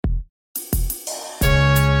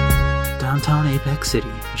downtown Apex City,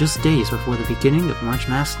 just days before the beginning of March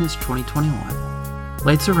Madness 2021.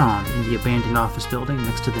 Lights are on in the abandoned office building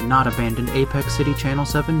next to the not abandoned Apex City Channel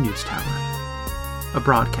 7 news tower. A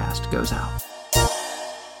broadcast goes out.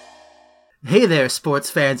 Hey there, sports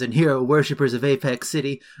fans and hero worshippers of Apex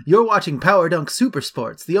City. You're watching Power Dunk Super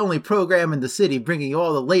Sports, the only program in the city bringing you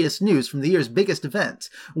all the latest news from the year's biggest events,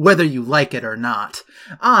 whether you like it or not.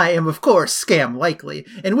 I am, of course, Scam Likely,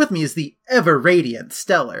 and with me is the ever-radiant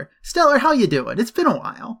Stellar. Stellar, how you doing? It's been a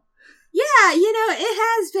while. Yeah,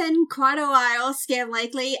 it has been quite a while, Scam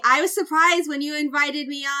Likely. I was surprised when you invited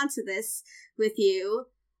me onto this with you,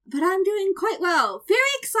 but I'm doing quite well. Very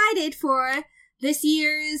excited for this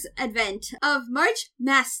year's event of March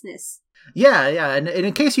Madness. Yeah, and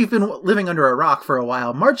in case you've been living under a rock for a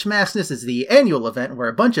while, March Madness is the annual event where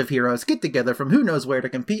a bunch of heroes get together from who knows where to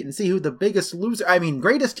compete and see who the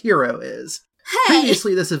greatest hero is. Hey!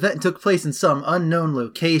 Previously, this event took place in some unknown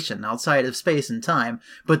location outside of space and time,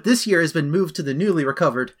 but this year has been moved to the newly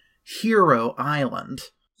recovered Hero Island.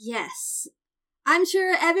 Yes. I'm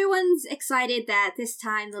sure everyone's excited that this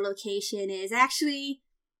time the location is actually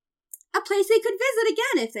a place they could visit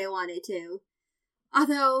again if they wanted to.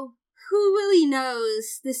 Although, who really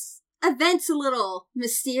knows? This event's a little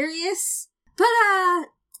mysterious. But,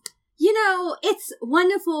 it's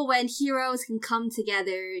wonderful when heroes can come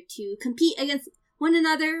together to compete against one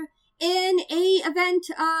another in a event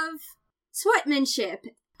of sportsmanship.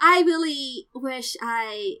 I really wish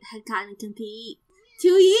I had gotten to compete 2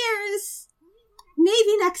 years.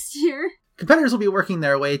 Maybe next year. Competitors will be working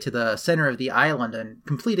their way to the center of the island and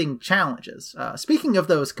completing challenges. Speaking of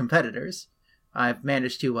those competitors, I've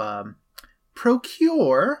managed to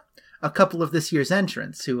procure a couple of this year's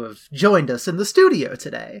entrants who have joined us in the studio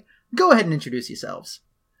today. Go ahead and introduce yourselves.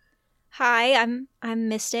 Hi, I'm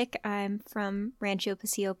Mystic. I'm from Rancho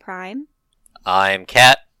Pasillo Prime. I'm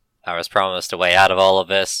Kat. I was promised a way out of all of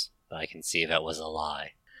this, but I can see that was a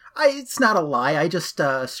lie. It's not a lie. I just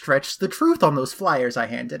stretched the truth on those flyers I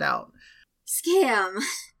handed out. Scam.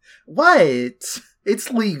 What? It's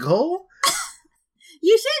legal.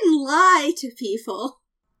 You shouldn't lie to people.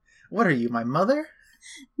 What are you, my mother?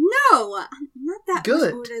 No, I'm not that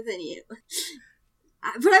much older than you.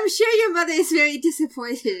 But I'm sure your mother is very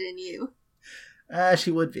disappointed in you. She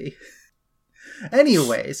would be.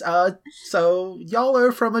 Anyways, so y'all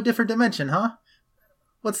are from a different dimension, huh?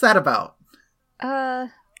 What's that about?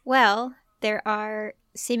 Well, there are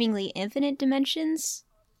seemingly infinite dimensions,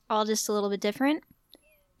 all just a little bit different,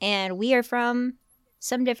 and we are from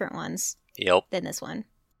some different ones. Yep. Than this one.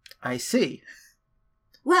 I see.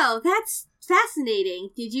 Well, that's fascinating.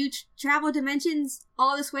 Did you travel dimensions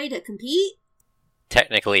all this way to compete?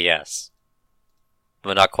 Technically, yes.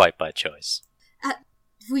 But not quite by choice.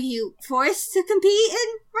 Were you forced to compete in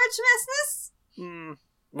March Madness?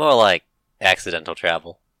 More like accidental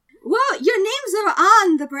travel. Well, your names are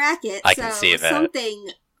on the bracket, I can see that.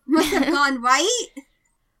 Something must have gone right.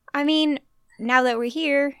 I mean, now that we're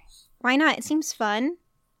here, why not? It seems fun.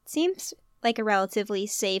 Seems like a relatively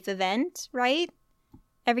safe event, right?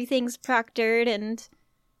 Everything's proctored and,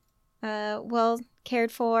 well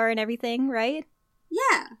cared for and everything, right?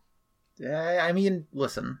 Yeah. I mean,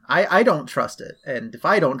 listen, I don't trust it, and if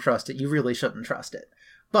I don't trust it, you really shouldn't trust it.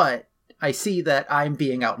 But I see that I'm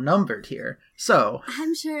being outnumbered here, so...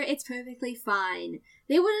 I'm sure it's perfectly fine.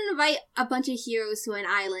 They wouldn't invite a bunch of heroes to an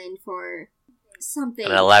island for something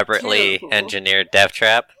an elaborately terrible. engineered death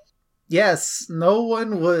trap? Yes, no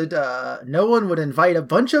one would invite a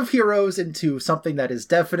bunch of heroes into something that is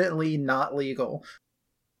definitely not legal.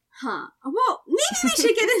 Huh. Well, maybe we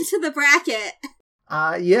should get into the bracket.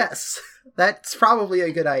 Yes. That's probably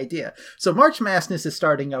a good idea. So March Madness is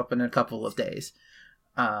starting up in a couple of days.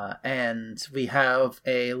 And we have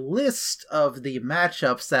a list of the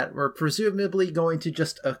matchups that were presumably going to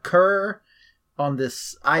just occur on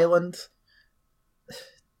this island.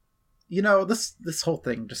 This whole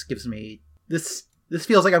thing just gives me... This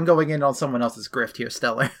feels like I'm going in on someone else's grift here,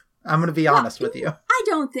 Stellar. I'm going to be honest with you. I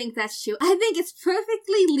don't think that's true. I think it's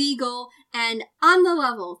perfectly legal and on the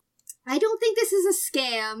level. I don't think this is a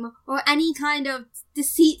scam or any kind of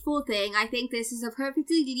deceitful thing. I think this is a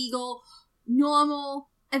perfectly legal, normal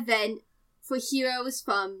event for heroes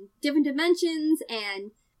from different dimensions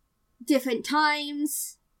and different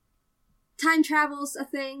times. Time travel's a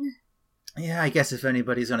thing. Yeah, I guess if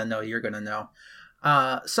anybody's going to know, you're going to know.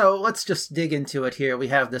 So let's just dig into it here. We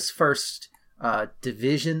have this first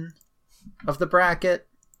division of the bracket.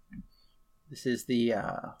 This is the,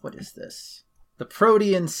 what is this? The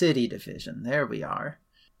Protean City division. There we are.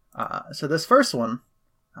 So this first one,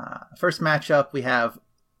 first matchup, we have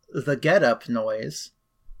the Get Up Noise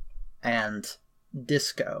and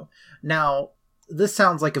Disco. Now, this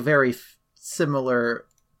sounds like a very similar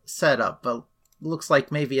setup, but looks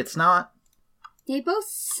like maybe it's not. They both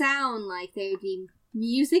sound like they would be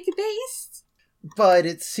music-based. But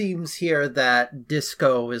it seems here that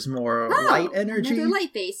Disco is more light energy. Another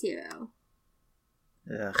light-based hero.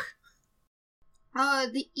 Ugh.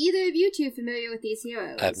 Either of you two familiar with these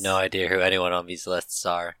heroes? I have no idea who anyone on these lists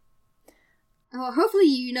are. Oh, hopefully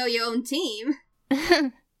you know your own team.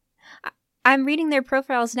 I'm reading their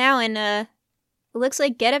profiles now, and it looks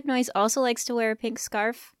like Get Up Noise also likes to wear a pink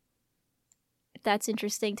scarf. If that's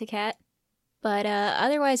interesting to Kat. But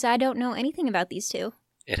otherwise, I don't know anything about these two.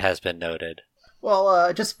 It has been noted.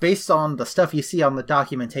 Well, just based on the stuff you see on the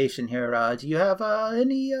documentation here, do you have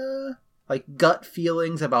any gut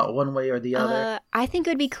feelings about one way or the other? I think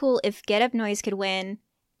it would be cool if Get Up Noise could win,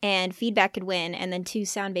 and Feedback could win, and then two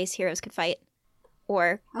sound-based heroes could fight.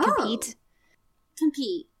 Or compete.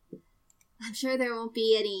 Compete. I'm sure there won't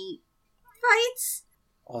be any fights.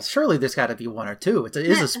 Well, surely there's got to be one or two. It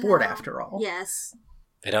is a sport after all. Yes.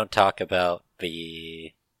 They don't talk about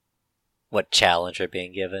what challenge are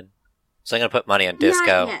being given. So I'm going to put money on Disco.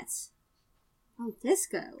 Not yet. Oh,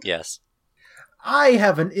 Disco. Yes. I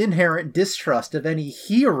have an inherent distrust of any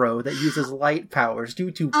hero that uses light powers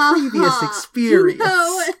due to previous experience.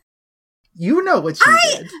 You know what you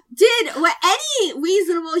did. Did what any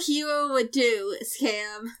reasonable hero would do,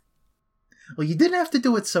 Scam. Well, you didn't have to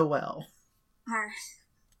do it so well. Alright.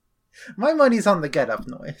 My money's on the Get Up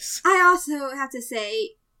Noise. I also have to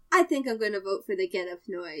say, I think I'm going to vote for the Get Up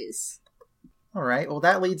Noise. Alright, well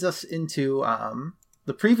that leads us into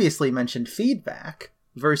the previously mentioned Feedback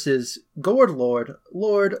versus Gourd Lord,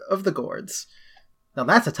 Lord of the Gourds. Now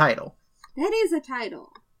that's a title. That is a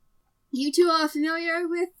title. You two are familiar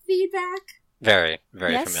with Feedback? Very,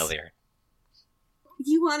 very Yes. familiar.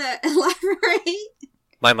 You want to elaborate?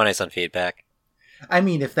 My money's on Feedback. I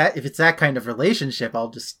mean, if it's that kind of relationship, I'll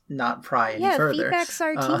just not pry any further. Feedback's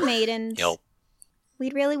our teammate, and Yep.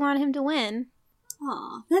 we'd really want him to win.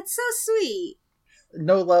 Aw, that's so sweet.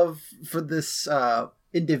 No love for this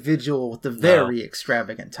individual with the very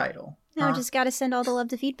extravagant title. No, just gotta send all the love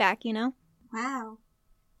to Feedback, you know? Wow.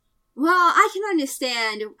 Well, I can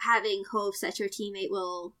understand having hopes that your teammate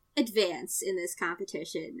will advance in this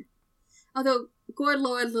competition. Although Gourd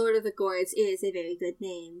Lord, Lord of the Gourds is a very good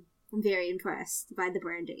name. I'm very impressed by the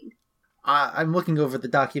branding. I'm looking over the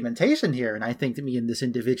documentation here, and I think that me and this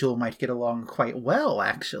individual might get along quite well,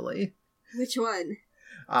 actually. Which one?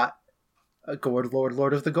 Gourd Lord,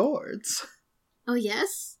 Lord of the Gourds. Oh,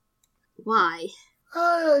 yes? Why?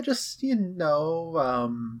 Just,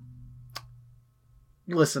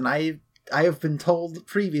 listen, I have been told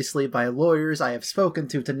previously by lawyers I have spoken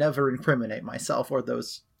to never incriminate myself or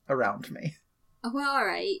those around me. Oh, well,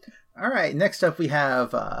 alright. Alright, next up we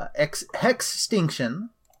have Hextinction,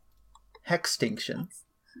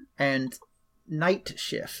 and Night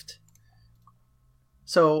Shift.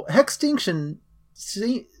 So, Hextinction,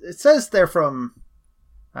 it says they're from,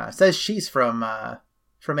 says she's from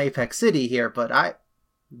Apex City here, but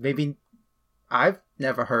I've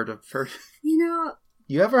never heard of her.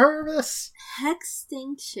 You ever heard of this?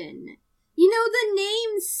 Hextinction. The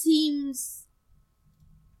name seems...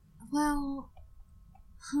 Well...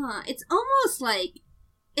 It's almost like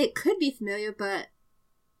it could be familiar, but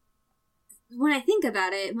when I think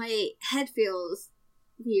about it, my head feels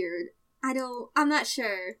weird. I'm not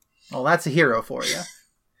sure. Well, that's a hero for you.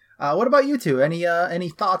 What about you two? Any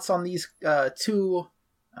thoughts on these two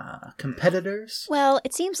competitors? Well,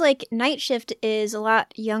 it seems like Night Shift is a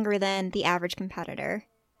lot younger than the average competitor.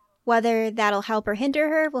 Whether that'll help or hinder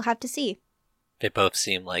her, we'll have to see. They both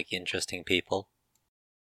seem like interesting people.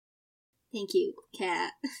 Thank you,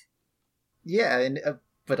 Kat. Yeah,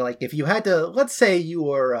 but if you had to, let's say you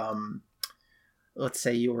were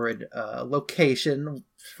in a location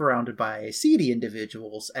surrounded by seedy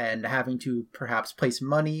individuals and having to perhaps place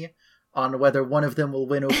money on whether one of them will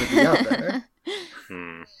win over the other.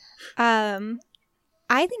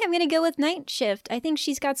 I think I'm gonna go with Night Shift. I think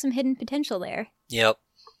she's got some hidden potential there. Yep.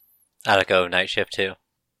 I'd go Night Shift too.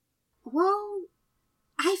 Well,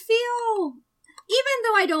 I feel... Even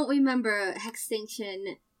though I don't remember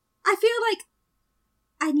Hextinction, I feel like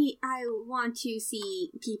I want to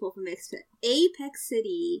see people from Apex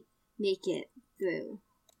City make it through.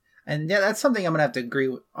 And yeah, that's something I'm gonna have to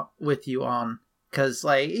agree with you on, because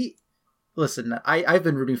listen, I've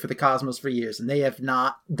been rooting for the Cosmos for years, and they have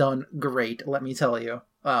not done great. Let me tell you.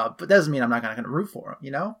 But that doesn't mean I'm not gonna root for them,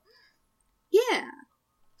 you know? Yeah.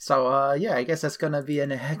 So I guess that's gonna be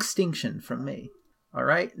an extinction from me. All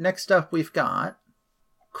right. Next up, we've got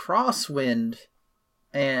Crosswind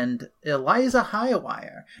and Eliza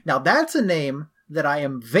Highwire. Now that's a name that I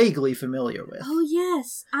am vaguely familiar with. Oh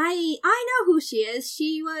yes, I know who she is.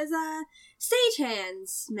 She was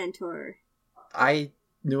Stagehand's mentor. I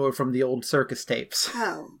knew her from the old circus tapes.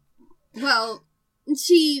 Oh, well,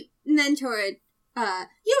 she mentored.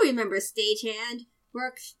 You remember Stagehand?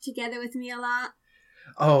 Worked together with me a lot.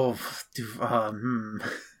 Oh,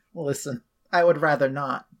 listen, I would rather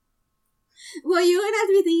not. Well, you would have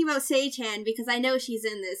to be thinking about Stagehand because I know she's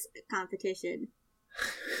in this competition.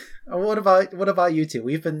 What about you two?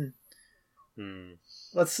 We've been.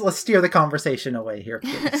 Let's steer the conversation away here,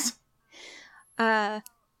 please.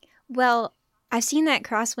 Well, I've seen that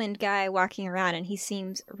Crosswind guy walking around, and he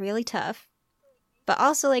seems really tough. But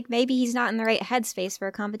also, like, maybe he's not in the right headspace for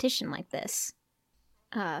a competition like this.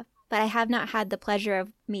 But I have not had the pleasure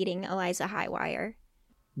of meeting Eliza Highwire.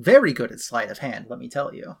 Very good at sleight of hand, let me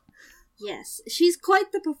tell you. Yes, she's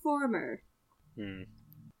quite the performer. I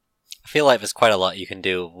feel like there's quite a lot you can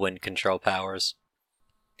do with wind control powers.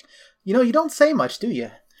 You know, you don't say much, do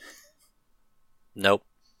you? Nope.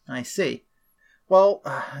 I see. Well,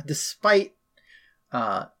 despite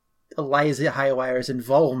Eliza Highwire's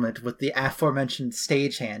involvement with the aforementioned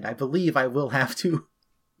Stagehand, I believe I will have to,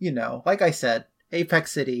 like I said,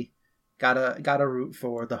 Apex City, gotta root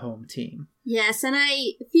for the home team. Yes, and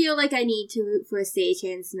I feel like I need to root for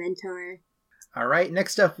Stagehand's mentor. Alright,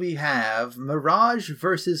 next up we have Mirage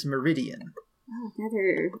versus Meridian. Oh,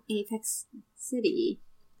 another Apex City.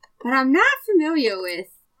 But I'm not familiar with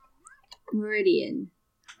Meridian.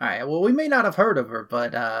 Alright, well, we may not have heard of her,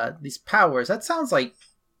 but these powers, that sounds like,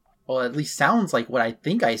 well, at least sounds like what I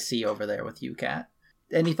think I see over there with you, Kat.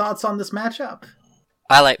 Any thoughts on this matchup?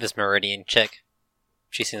 I like this Meridian chick.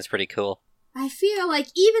 She seems pretty cool. I feel like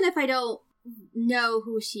even if I don't know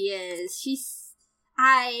who she is,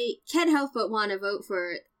 I can't help but want to vote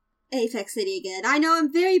for Apex City again. I know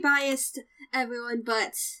I'm very biased, everyone,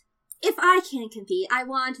 but if I can't compete, I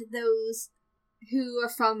want those who are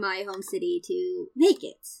from my home city to make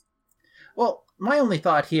it. Well, my only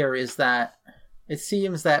thought here is that it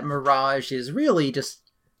seems that Mirage is really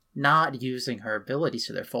just not using her abilities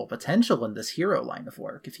to their full potential in this hero line of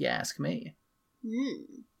work, if you ask me.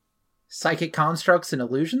 Psychic constructs and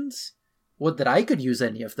illusions? Would that I could use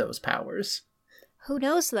any of those powers. Who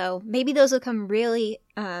knows, though? Maybe those will become really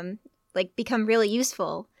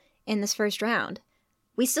useful in this first round.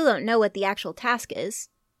 We still don't know what the actual task is.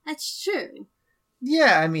 That's true.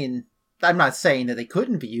 Yeah, I mean, I'm not saying that they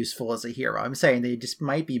couldn't be useful as a hero. I'm saying they just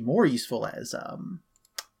might be more useful as,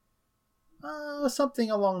 something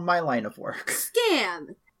along my line of work.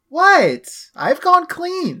 Scam! What? I've gone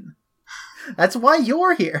clean. That's why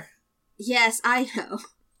you're here. Yes, I know.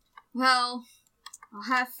 Well, I'll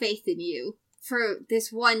have faith in you for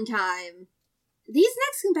this one time. These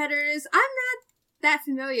next competitors, I'm not that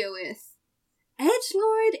familiar with.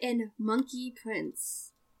 Edgelord and Monkey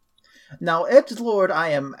Prince. Now, Edgelord, I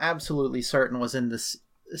am absolutely certain was in this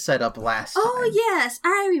setup last time. Oh yes,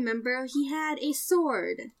 I remember. He had a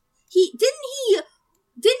sword.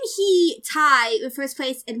 Didn't he tie in first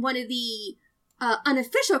place in one of the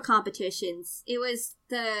unofficial competitions? It was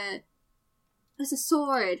a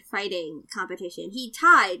sword fighting competition. He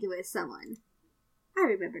tied with someone. I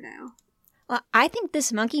remember now. Well, I think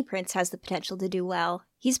this Monkey Prince has the potential to do well.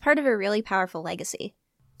 He's part of a really powerful legacy.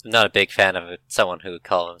 I'm not a big fan of someone who would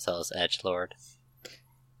call themselves Edgelord.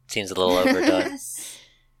 Seems a little overdone.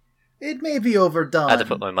 It may be overdone. I had to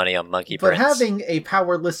put my money on Monkey but Prince. But having a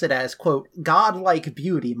power listed as, quote, godlike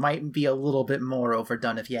beauty might be a little bit more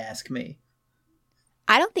overdone if you ask me.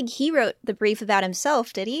 I don't think he wrote the brief about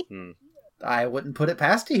himself, did he? I wouldn't put it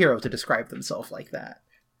past a hero to describe themselves like that.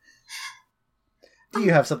 Do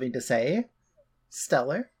you have something to say,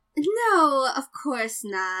 Stellar? No, of course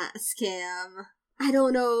not, Scam. I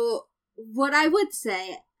don't know what I would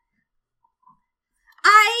say.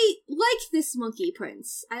 I like this Monkey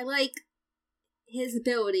Prince. I like his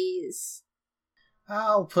abilities.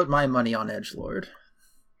 I'll put my money on Edgelord.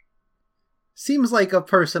 Seems like a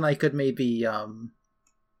person I could maybe, talk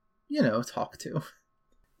to.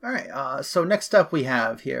 Alright, so next up we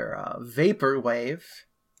have here, Vaporwave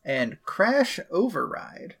and Crash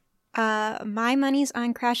Override. My money's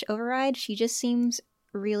on Crash Override. She just seems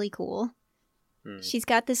really cool. She's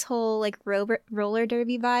got this whole, roller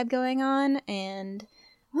derby vibe going on, and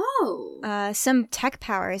some tech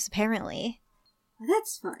powers, apparently.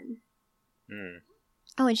 That's fun.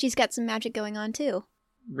 Oh, and she's got some magic going on, too.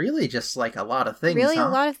 Really just, a lot of things, Really, a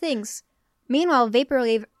lot of things. Meanwhile,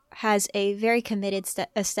 Vaporwave has a very committed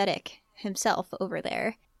aesthetic himself over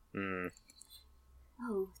there.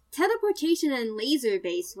 Oh, teleportation and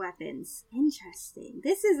laser-based weapons. Interesting.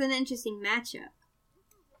 This is an interesting matchup.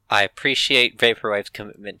 I appreciate Vaporwave's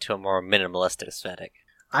commitment to a more minimalist aesthetic.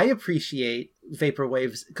 I appreciate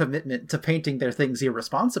Vaporwave's commitment to painting their things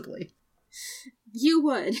irresponsibly. You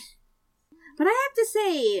would. But I have to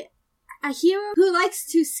say, a hero who likes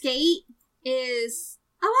to skate is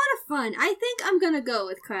a lot of fun. I think I'm gonna go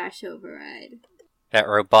with Crash Override. That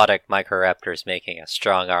robotic Microraptor is making a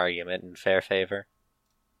strong argument in fair favor.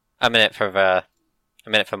 I'm in it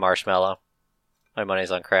for Marshmallow. My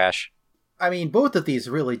money's on Crash. I mean, both of these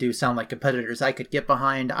really do sound like competitors I could get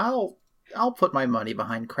behind. I'll put my money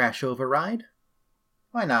behind Crash Override.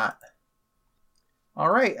 Why not?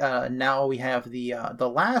 Alright, now we have the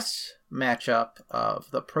last matchup of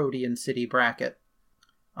the Protean City bracket.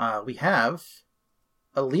 We have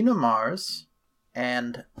Alina Mars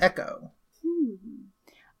and Echo.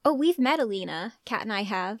 Oh, we've met Alina. Kat and I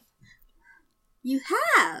have. You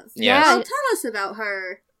have? Yes. Well, tell us about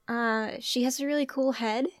her. She has a really cool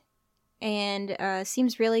head, and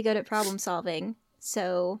seems really good at problem solving.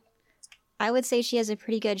 So, I would say she has a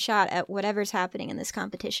pretty good shot at whatever's happening in this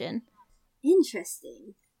competition.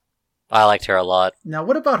 Interesting. I liked her a lot. Now,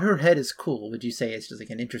 what about her head is cool? Would you say it's just like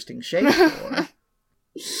an interesting shape? Or...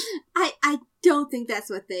 I don't think that's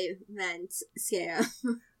what they meant, Scare.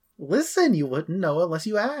 Listen, you wouldn't know unless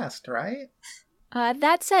you asked, right?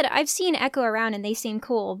 That said, I've seen Echo around and they seem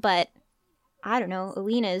cool, but I don't know,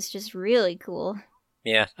 Alina is just really cool.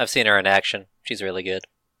 Yeah, I've seen her in action. She's really good.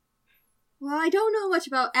 Well, I don't know much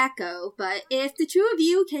about Echo, but if the two of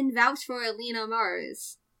you can vouch for Alina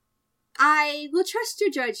Mars, I will trust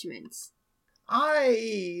your judgment.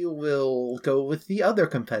 I will go with the other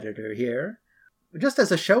competitor here, just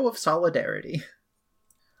as a show of solidarity.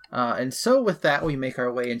 And so with that, we make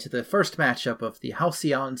our way into the first matchup of the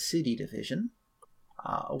Halcyon City Division,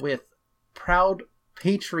 with Proud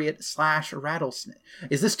Patriot / Rattlesnake.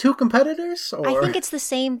 Is this two competitors? Or... I think it's the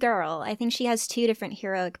same girl. I think she has two different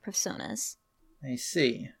heroic personas. I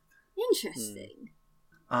see. Interesting.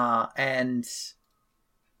 And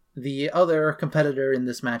the other competitor in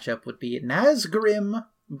this matchup would be Nazgrim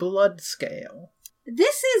Bloodscale.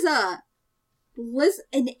 This is an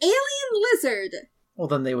alien lizard. Well,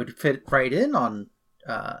 then they would fit right in on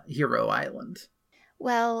Hero Island.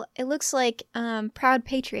 Well, it looks like Proud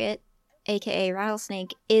Patriot, aka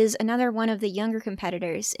Rattlesnake, is another one of the younger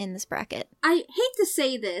competitors in this bracket. I hate to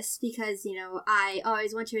say this because, I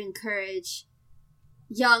always want to encourage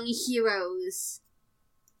young heroes.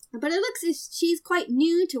 But it looks as she's quite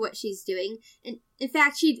new to what she's doing. And in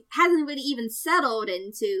fact, she hasn't really even settled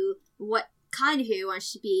into what kind of hero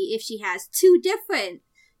wants to be if she has two different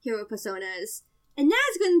hero personas. And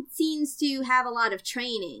Nazgrim seems to have a lot of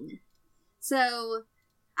training. So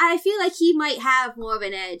I feel like he might have more of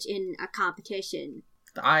an edge in a competition.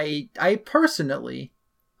 I personally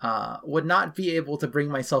would not be able to bring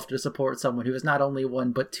myself to support someone who is not only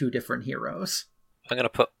one but two different heroes. I'm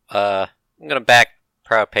gonna back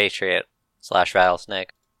Proud Patriot / Rattlesnake.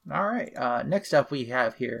 Alright, next up we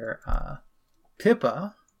have here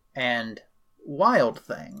Pippa and Wild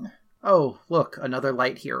Thing. Oh, look, another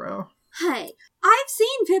light hero. Hey, I've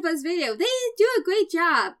seen Pippa's video. They do a great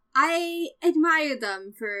job. I admire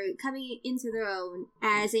them for coming into their own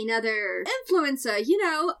as another influencer.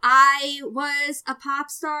 I was a pop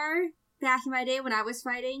star back in my day when I was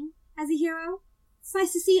fighting as a hero. It's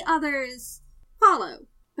nice to see others follow.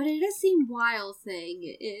 But it does seem Wild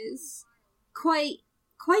Thing is quite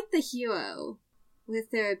the hero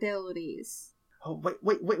with their abilities. Oh,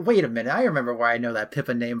 wait a minute. I remember where I know that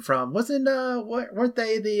Pippa name from. Weren't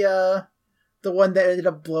they the one that ended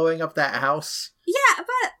up blowing up that house? Yeah,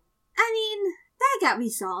 but, that got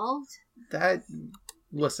resolved.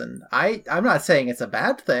 Listen, I'm not saying it's a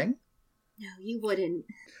bad thing. No, you wouldn't.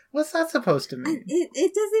 What's that supposed to mean?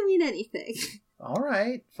 It doesn't mean anything.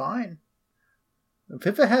 Alright, fine.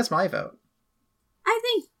 Pippa has my vote. I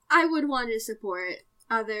think I would want to support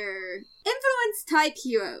other influence-type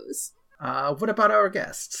heroes. What about our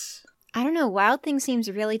guests? I don't know, Wild Thing seems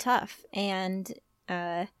really tough, and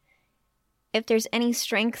if there's any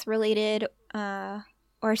strength-related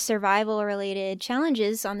or survival-related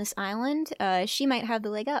challenges on this island, she might have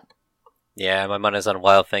the leg up. Yeah, my money's on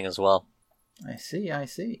Wild Thing as well. I see.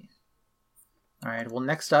 Alright, well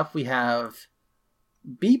next up we have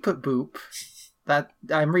Beep Boop. That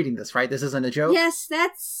I'm reading this, right? This isn't a joke? Yes,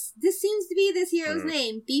 this seems to be this hero's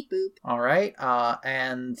name, Beep Boop. Alright,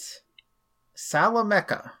 and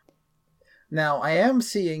Salameca. Now, I am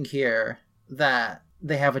seeing here that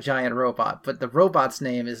they have a giant robot, but the robot's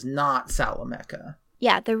name is not Salameca.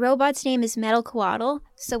 Yeah, the robot's name is Metal Coatl,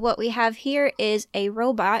 so what we have here is a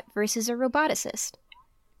robot versus a roboticist.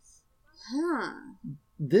 Huh.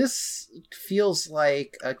 This feels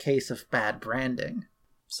like a case of bad branding.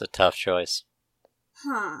 It's a tough choice.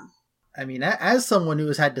 Huh. I mean, as someone who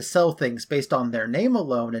has had to sell things based on their name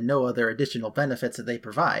alone and no other additional benefits that they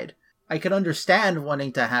provide, I can understand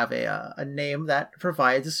wanting to have a name that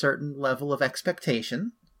provides a certain level of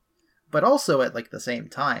expectation, but also at, like, the same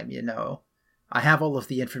time, you know, I have all of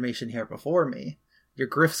the information here before me. Your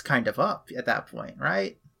grift's kind of up at that point,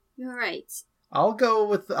 right? You're right. I'll go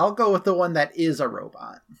with the one that is a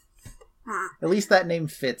robot. At least that name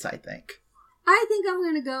fits, I think. I think I'm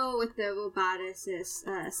gonna go with the roboticist,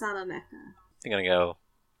 Salameca. I'm gonna go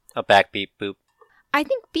a back beep boop. I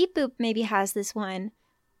think Beep Boop maybe has this one.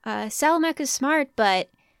 Salamek is smart, but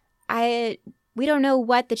we don't know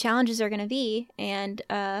what the challenges are going to be, and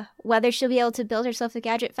whether she'll be able to build herself a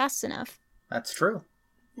gadget fast enough. That's true.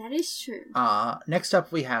 That is true. Next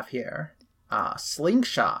up we have here,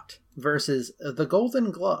 Slingshot versus the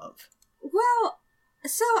Golden Glove. Well,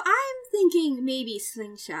 so I'm thinking maybe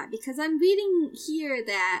Slingshot, because I'm reading here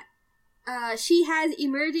that she has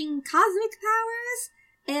emerging cosmic powers,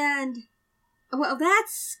 and, well,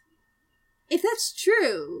 if that's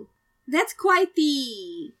true, that's quite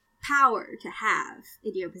the power to have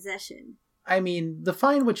in your possession. I mean,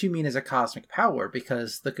 define what you mean as a cosmic power,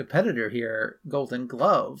 because the competitor here, Golden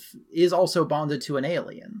Glove, is also bonded to an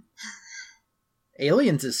alien.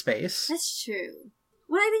 Aliens is space. That's true.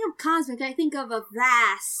 When I think of cosmic, I think of a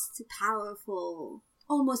vast, powerful,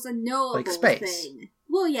 almost unknowable like space. thing.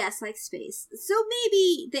 Well, yes, like space. So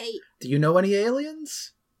maybe they... Do you know any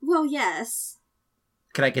aliens? Well, yes.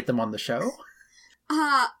 Can I get them on the show?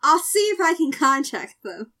 I'll see if I can contact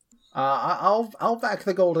them. I'll back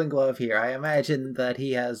the Golden Glove here. I imagine that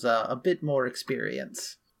he has a bit more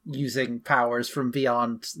experience using powers from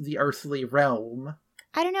beyond the earthly realm.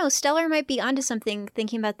 I don't know, Stellar might be onto something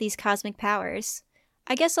thinking about these cosmic powers.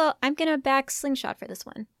 I guess I'm gonna back Slingshot for this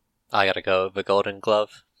one. I gotta go with the Golden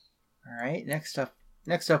Glove. Alright, next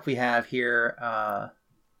up we have here,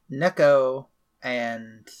 Neko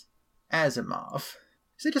and Asimov.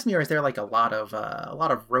 So it just mirrors there like a lot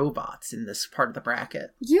of robots in this part of the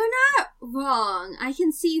bracket. You're not wrong. I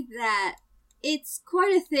can see that it's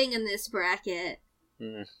quite a thing in this bracket.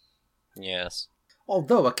 Yes.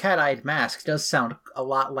 Although a cat-eyed mask does sound a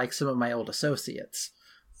lot like some of my old associates.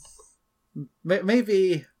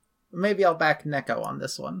 Maybe I'll back Neko on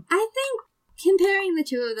this one. I think, comparing the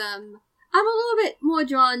two of them, I'm a little bit more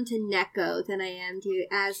drawn to Neko than I am to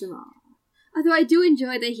Asimov. Although I do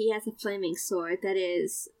enjoy that he has a flaming sword that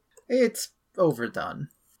is... It's overdone.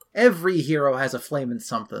 Every hero has a flaming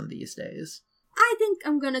something these days. I think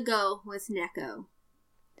I'm gonna go with Neko.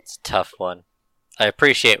 It's a tough one. I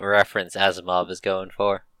appreciate the reference Asimov is going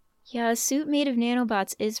for. Yeah, a suit made of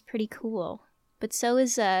nanobots is pretty cool. But so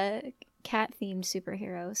is a cat-themed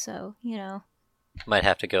superhero, so, you know. Might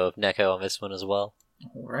have to go with Neko on this one as well.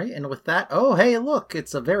 Alright, and with that... Oh, hey, look!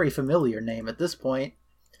 It's a very familiar name at this point.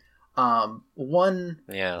 One...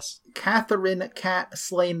 Yes. Catherine Cat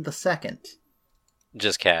Slane II.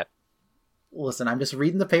 Just Cat. Listen, I'm just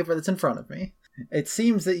reading the paper that's in front of me. It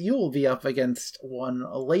seems that you will be up against one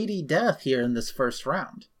Lady Death here in this first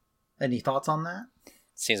round. Any thoughts on that?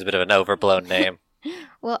 Seems a bit of an overblown name.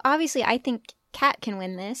 Well, obviously, I think Kat can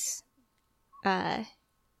win this.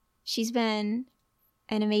 She's been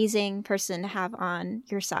an amazing person to have on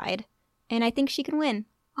your side, and I think she can win.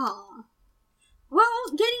 Aw.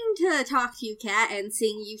 Well, getting to talk to you, Kat, and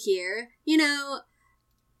seeing you here, you know,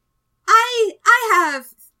 I have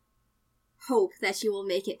hope that you will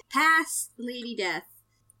make it past Lady Death.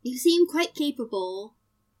 You seem quite capable,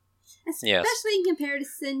 especially in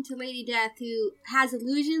comparison to Lady Death, who has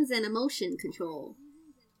illusions and emotion control.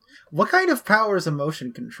 What kind of power is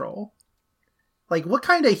emotion control? Like, what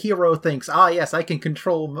kind of hero thinks, yes, I can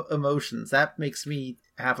control emotions, that makes me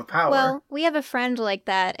have a power? Well, we have a friend like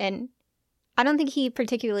that, and I don't think he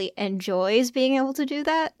particularly enjoys being able to do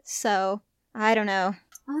that, so I don't know.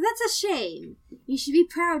 Oh, that's a shame. You should be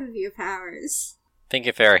proud of your powers. I think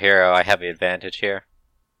if they're a hero, I have the advantage here.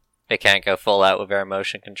 They can't go full out with their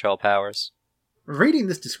emotion control powers. Reading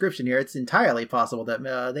this description here, it's entirely possible that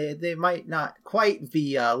they might not quite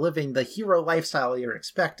be living the hero lifestyle you're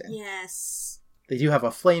expecting. Yes. They do have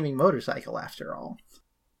a flaming motorcycle, after all.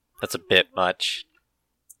 That's a bit much.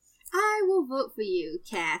 I will vote for you,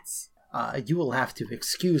 Kat. You will have to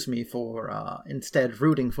excuse me for instead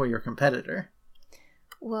rooting for your competitor.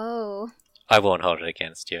 Whoa. I won't hold it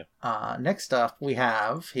against you. Next up, we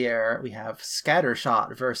have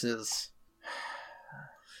Scattershot versus...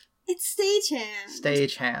 It's Stagehand.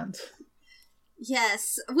 Stagehand.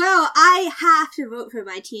 Yes. Well, I have to vote for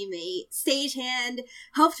my teammate. Stagehand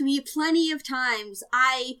helped me plenty of times.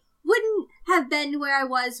 I wouldn't have been where I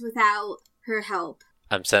was without her help.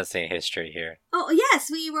 I'm sensing history here. Oh,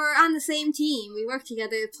 yes, we were on the same team. We worked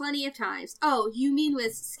together plenty of times. Oh, you mean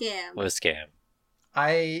with Scam? With Scam.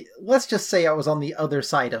 Let's just say I was on the other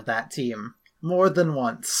side of that team more than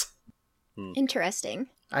once. Interesting.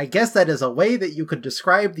 I guess that is a way that you could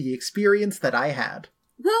describe the experience that I had.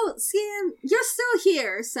 Well, Scam, you're still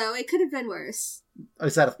here, so it could have been worse.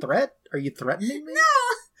 Is that a threat? Are you threatening me?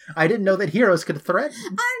 No! I didn't know that heroes could threaten.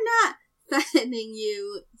 I'm not threatening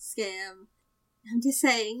you, Scam. I'm just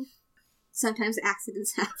saying, sometimes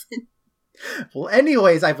accidents happen. Well,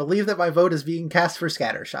 anyways, I believe that my vote is being cast for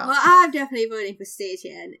Scattershot. Well, I'm definitely voting for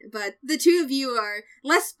Stagehand, but the two of you are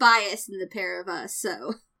less biased than the pair of us,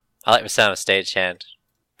 so... I like the sound of Stagehand.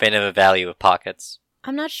 They never value of pockets.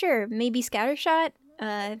 I'm not sure. Maybe Scattershot?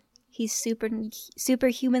 He's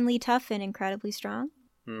superhumanly tough and incredibly strong.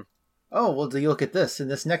 Oh, well, do you look at this? In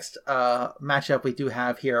this next matchup we do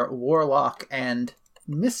have here Warlock and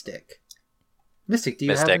Mystic. Mystic, do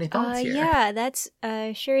you have any thoughts here? Yeah, that's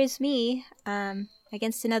sure is me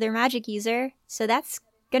against another magic user. So that's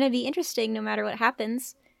gonna be interesting no matter what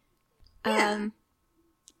happens. Yeah.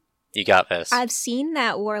 You got this. I've seen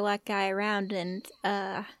that Warlock guy around, and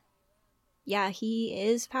yeah, he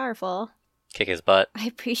is powerful. Kick his butt. I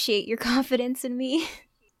appreciate your confidence in me.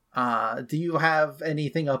 Do you have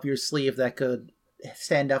anything up your sleeve that could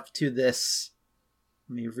stand up to this?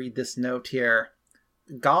 Let me read this note here.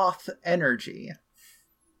 Goth energy.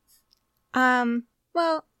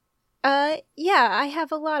 Well, yeah, I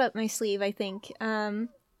have a lot up my sleeve, I think.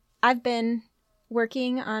 I've been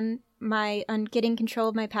working on getting control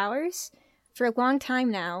of my powers for a long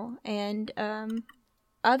time now, and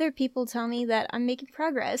other people tell me that I'm making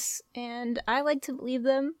progress, and I like to believe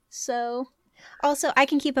them, so... Also, I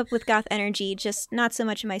can keep up with goth energy, just not so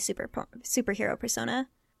much in my superhero persona.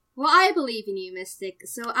 Well, I believe in you, Mystic,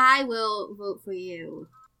 so I will vote for you.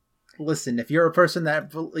 Listen, if you're a person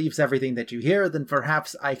that believes everything that you hear, then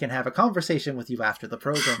perhaps I can have a conversation with you after the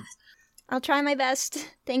program. I'll try my best.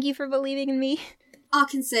 Thank you for believing in me. I'll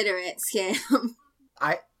consider it, Scam.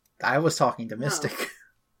 I was talking to Mystic. Oh.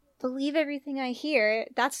 Believe everything I hear.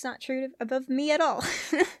 That's not true above me at all.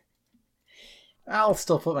 I'll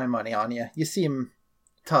still put my money on you. You seem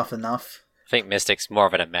tough enough. I think Mystic's more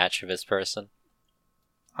of a match for this person.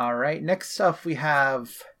 Alright, next up we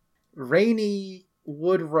have Rainy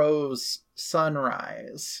Woodrose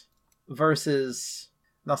Sunrise versus...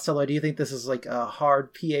 Now, Stella, do you think this is like a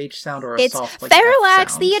hard PH sound or a it's soft like Feralax F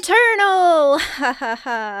sound? the Eternal! Ha ha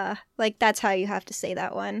ha. Like, that's how you have to say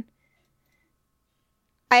that one.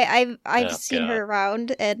 I've seen her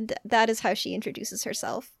around, and that is how she introduces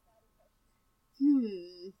herself.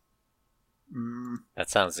 That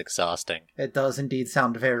sounds exhausting. It does indeed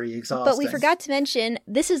sound very exhausting. But we forgot to mention,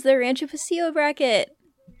 this is the Rancho Pasillo bracket,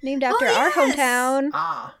 named after our hometown.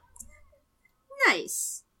 Ah.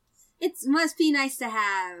 Nice. It must be nice to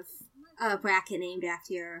have a bracket named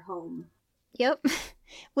after your home. Yep.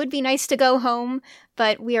 Would be nice to go home,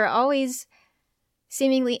 but we are always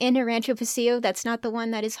seemingly in a Rancho Pasillo that's not the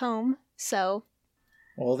one that is home, so...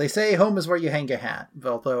 Well, they say home is where you hang your hat,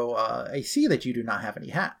 although I see that you do not have any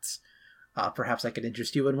hats. Perhaps I could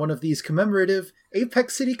interest you in one of these commemorative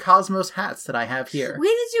Apex City Cosmos hats that I have here. Where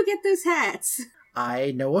did you get those hats?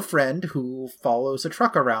 I know a friend who follows a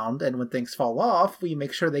truck around, and when things fall off, we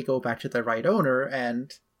make sure they go back to their right owner,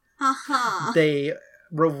 and they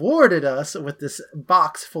rewarded us with this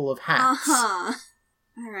box full of hats.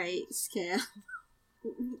 Alright, Scam.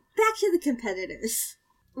 Back to the competitors.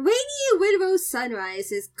 Rainy Woodrose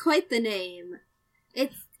Sunrise is quite the name.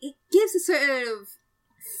 It gives a sort of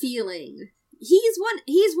feeling. He's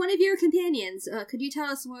one of your companions. Could you tell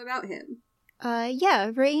us more about him?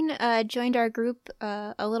 Yeah, Rain joined our group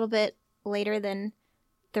a little bit later than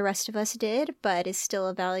the rest of us did, but is still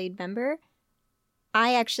a valued member.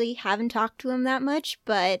 I actually haven't talked to him that much,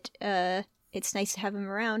 but it's nice to have him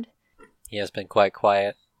around. He has been quite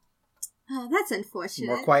quiet. Oh, that's unfortunate.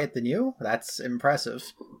 More quiet than you? That's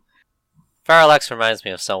impressive. Feralax reminds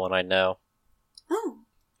me of someone I know. Oh.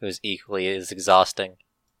 Who's equally as exhausting.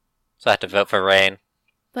 So I have to vote for Rain.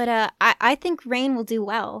 But I think Rain will do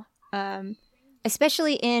well.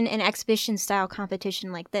 Especially in an exhibition-style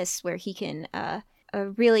competition like this, where he can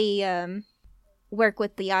really work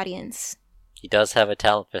with the audience. He does have a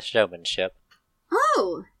talent for showmanship.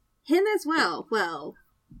 Oh! Him as well. Well,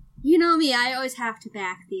 you know me, I always have to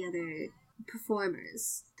back the other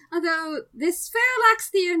performers. Although, this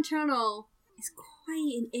Feralax the Eternal is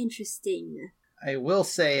quite interesting. I will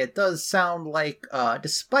say it does sound like,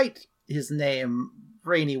 despite his name,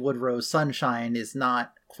 Rainy Woodrose Sunshine is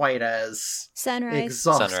not quite as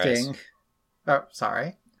exhausting. Sunrise. Oh,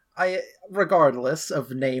 sorry. Regardless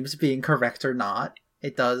of names being correct or not,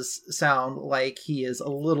 it does sound like he is a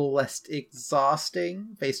little less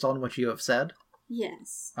exhausting based on what you have said.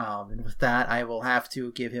 Yes. And with that, I will have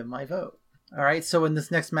to give him my vote. Alright, so in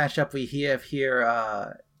this next matchup, we have here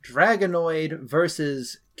Dragonoid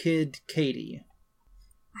versus Kid Katie.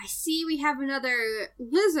 I see we have another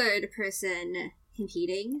lizard person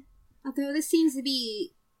competing. Although this seems to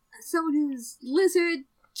be someone who's lizard,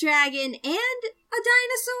 dragon, and a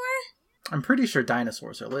dinosaur? I'm pretty sure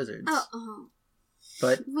dinosaurs are lizards. Oh.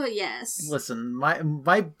 But, well, yes. listen,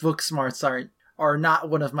 my book smarts are not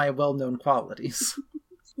one of my well-known qualities.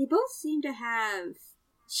 They both seem to have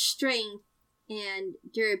strength and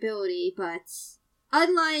durability, but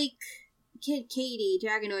unlike Kid Katie,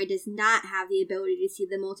 Dragonoid does not have the ability to see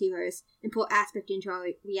the multiverse and pull aspect into our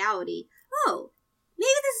reality. Oh, maybe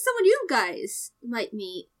this is someone you guys might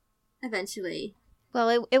meet eventually.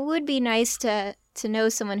 Well, it would be nice to know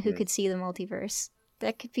someone who could see the multiverse.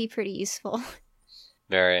 That could be pretty useful.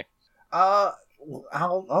 Very.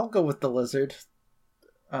 I'll go with the lizard.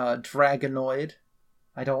 Dragonoid.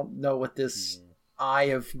 I don't know what this Eye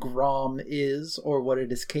of Grom is or what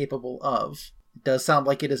it is capable of. It does sound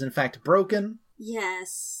like it is in fact broken.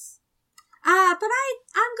 Yes. But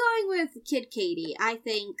I'm going with Kid Katie. I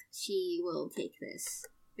think she will take this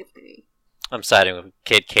victory. I'm siding with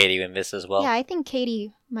Kid Katie in this as well. Yeah, I think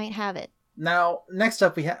Katie might have it. Now, next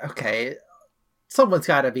up we have... Okay, someone's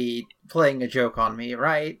gotta be playing a joke on me,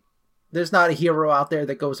 right? There's not a hero out there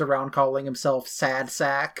that goes around calling himself Sad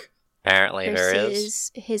Sack. Apparently there is.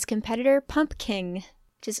 Versus his competitor, Pumpkin.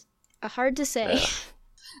 Which is hard to say. Yeah.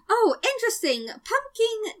 Oh, interesting.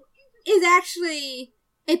 Pumpkin is actually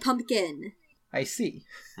a pumpkin. I see.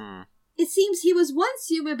 It seems he was once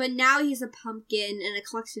human, but now he's a pumpkin and a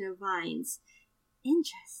collection of vines.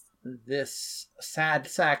 Interesting. This Sad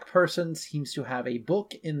Sack person seems to have a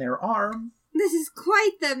book in their arm. This is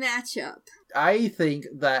quite the matchup. I think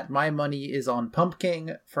that my money is on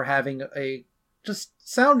Pumpkin for having just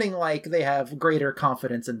sounding like they have greater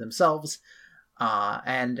confidence in themselves.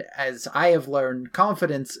 And as I have learned,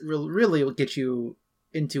 confidence really will get you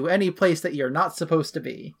into any place that you're not supposed to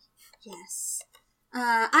be. Yes.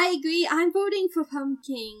 I agree. I'm voting for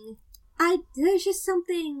Pumpkin. There's just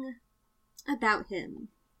something about him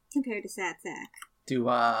compared to Sad Sack. Do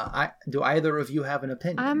either of you have an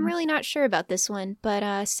opinion? I'm really not sure about this one,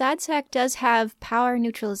 but Sad Sack does have power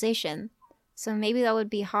neutralization, so maybe that would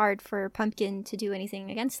be hard for Pumpkin to do anything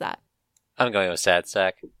against that. I'm going with Sad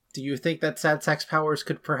Sack. Do you think that Sad Sack's powers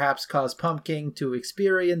could perhaps cause Pumpkin to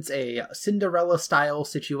experience a Cinderella-style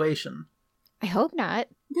situation? I hope not.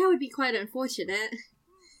 That would be quite unfortunate.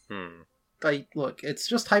 Look, it's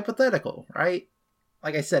just hypothetical, right?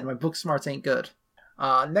 Like I said, my book smarts ain't good.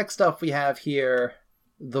 Next up we have here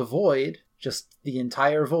the Void, just the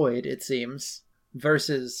entire Void, it seems,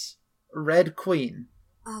 versus Red Queen.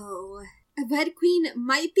 Oh, a Red Queen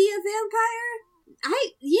might be a vampire?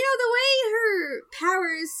 The way her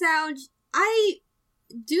powers sound, I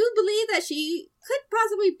do believe that she could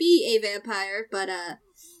possibly be a vampire, but,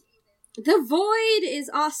 the Void is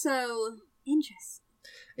also interesting.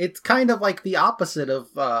 It's kind of like the opposite of,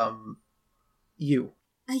 you.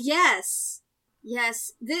 Yes.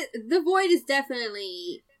 Yes, the Void is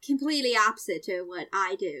definitely completely opposite to what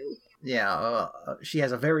I do. Yeah, she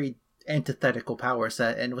has a very antithetical power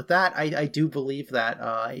set, and with that, I do believe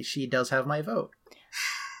that she does have my vote.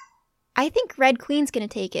 I think Red Queen's gonna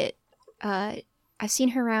take it. I've seen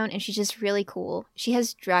her around, and she's just really cool. She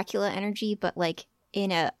has Dracula energy, but, like,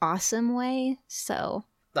 in an awesome way, so...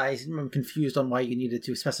 I'm confused on why you needed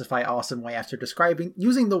to specify awesome way after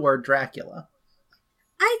using the word Dracula.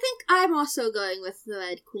 I think I'm also going with the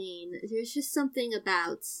Red Queen. There's just something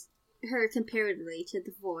about her comparatively to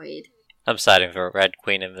the Void. I'm siding for Red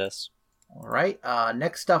Queen in this. Alright,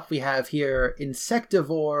 next up we have here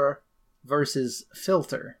Insectivore versus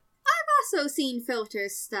Filter. I've also seen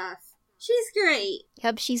Filter's stuff. She's great.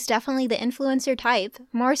 Yep, she's definitely the influencer type,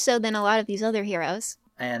 more so than a lot of these other heroes.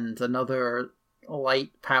 And another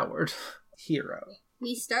light-powered hero.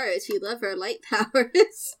 We stars who love our light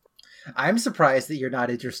powers. I'm surprised that you're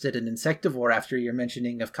not interested in Insectivore after your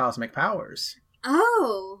mentioning of cosmic powers.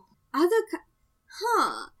 Oh, I'm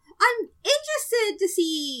interested to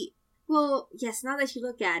see... Well, yes, now that you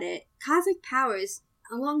look at it, cosmic powers,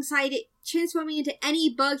 alongside it transforming into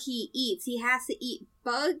any bug he eats, he has to eat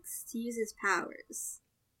bugs to use his powers.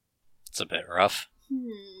 It's a bit rough.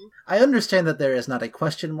 I understand that there is not a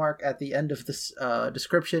question mark at the end of this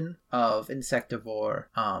description of Insectivore,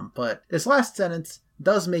 but this last sentence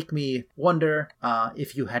does make me wonder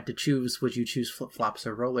if you had to choose, would you choose flip-flops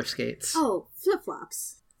or roller skates? Oh,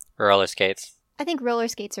 flip-flops. Roller skates. I think roller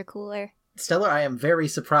skates are cooler. Stellar, I am very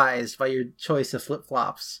surprised by your choice of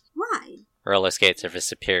flip-flops. Why? Roller skates are for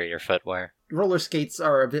superior footwear. Roller skates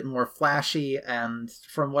are a bit more flashy, and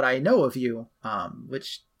from what I know of you,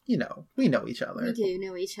 which, you know, we know each other. We do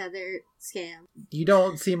know each other, Scam. You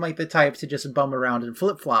don't seem like the type to just bum around in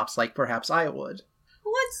flip-flops like perhaps I would.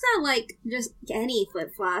 Well, it's not like just any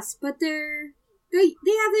flip-flops, but they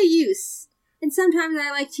have their use. And sometimes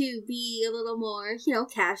I like to be a little more,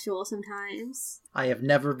 casual sometimes. I have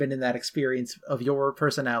never been in that experience of your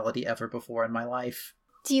personality ever before in my life.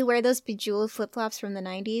 Do you wear those bejeweled flip-flops from the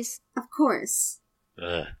 90s? Of course.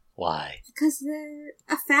 Ugh, why? Because they're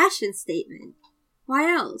a fashion statement.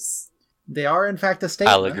 Why else? They are, in fact, a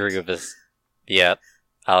statement. I'll agree with this. Yeah,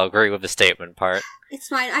 I'll agree with the statement part. It's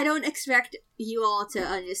fine. I don't expect you all to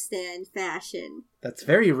understand fashion. That's a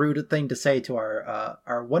very rude thing to say to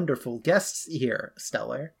our wonderful guests here,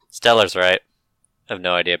 Stellar. Stellar's right. I have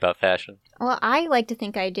no idea about fashion. Well, I like to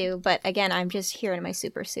think I do, but again, I'm just here in my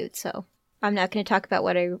super suit, so I'm not going to talk about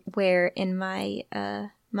what I wear in my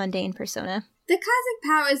mundane persona. The Cosmic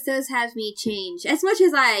Powers does have me change. As much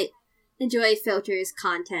as I enjoy Filter's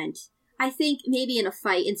content, I think maybe in a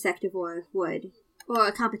fight Insectivore would. Or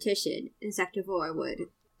a competition Insectivore would.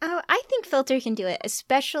 Oh, I think Filter can do it,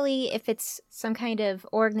 especially if it's some kind of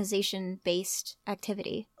organization-based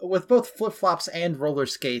activity. With both flip-flops and roller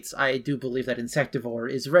skates, I do believe that Insectivore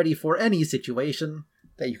is ready for any situation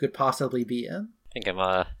that you could possibly be in. I think I'm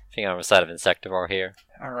on the side of Insectivore here.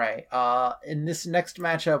 Alright, in this next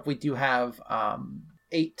matchup, we do have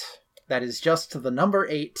 8. That is just the number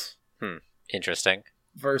 8. Interesting.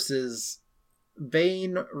 Versus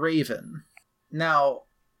Bane Raven. Now,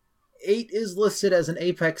 8 is listed as an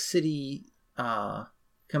Apex City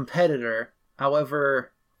competitor.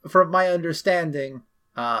 However, from my understanding,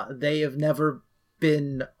 they have never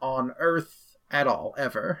been on Earth at all,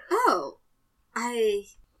 ever. Oh, I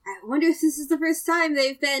wonder if this is the first time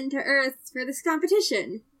they've been to Earth for this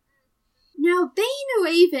competition. Now, Bane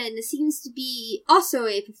Raven seems to be also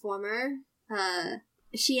a performer.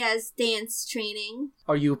 She has dance training.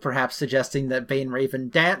 Are you perhaps suggesting that Bane Raven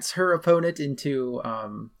dance her opponent into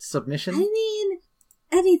submission? I mean,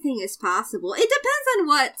 anything is possible. It depends on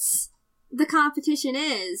what the competition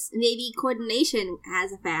is. Maybe coordination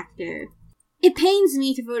has a factor. It pains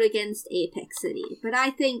me to vote against Apex City, but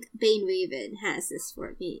I think Bane Raven has this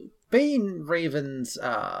for me. Bane Raven's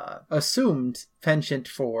assumed penchant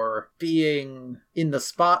for being in the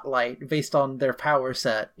spotlight based on their power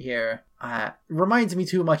set here reminds me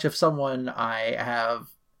too much of someone I have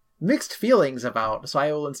mixed feelings about, so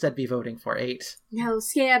I will instead be voting for 8. No,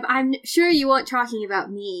 Scab, I'm sure you weren't talking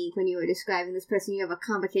about me when you were describing this person you have a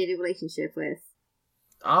complicated relationship with.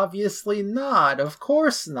 Obviously not. Of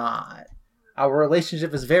course not. Our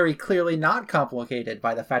relationship is very clearly not complicated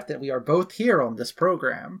by the fact that we are both here on this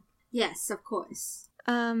program. Yes, of course.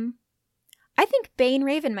 I think Bane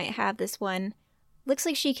Raven might have this one. Looks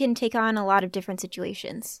like she can take on a lot of different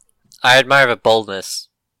situations. I admire the boldness,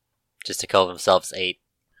 just to call themselves 8.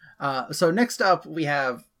 So next up, we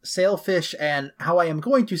have Sailfish and how I am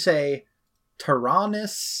going to say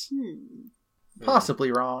Tyrannus.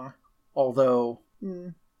 Possibly wrong, although...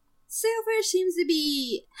 Sailfish seems to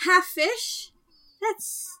be half fish.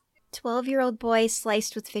 That's... 12-year-old boy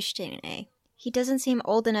sliced with fish DNA. He doesn't seem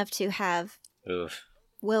old enough to have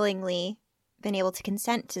willingly been able to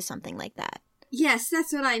consent to something like that. Yes,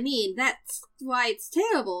 that's what I mean. That's why it's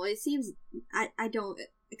terrible. It seems... I don't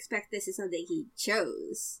expect this is something he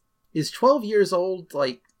chose. Is 12 years old,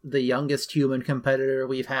 like, the youngest human competitor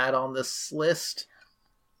we've had on this list?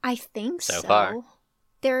 I think so. Far.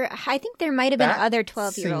 I think there might have been other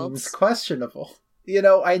 12-year-olds. Seems questionable. You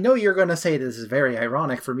know, I know you're going to say this is very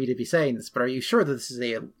ironic for me to be saying this, but are you sure that this is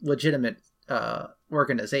a legitimate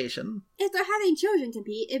organization? If they're having children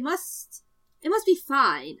compete, it must be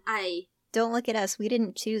fine. Don't look at us. We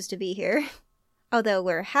didn't choose to be here. Although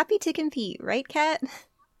we're happy to compete, right, Kat?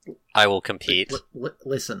 I will compete.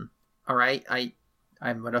 Listen, all right?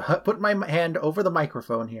 I'm going to put my hand over the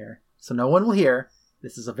microphone here, so no one will hear.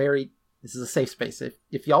 This is a safe space.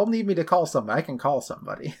 If y'all need me to call somebody, I can call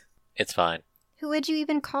somebody. It's fine. Who would you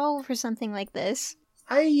even call for something like this?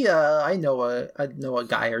 I know a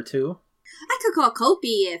guy or two. I could call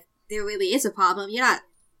Kopi if there really is a problem. You're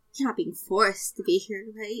not being forced to be here,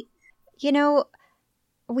 right? You know,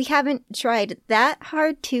 we haven't tried that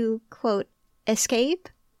hard to, quote, escape,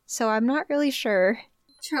 so I'm not really sure.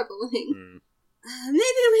 Troubling.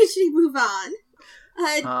 Maybe we should move on.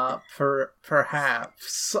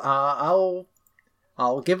 Perhaps. I'll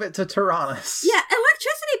give it to Tyrannus. Yeah,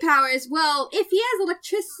 electricity powers. Well, if he has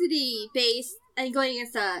electricity based and going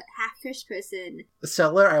against a half-fish person.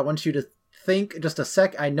 Stellar, I want you to think just a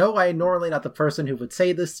sec. I know I'm normally not the person who would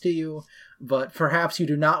say this to you, but perhaps you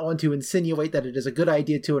do not want to insinuate that it is a good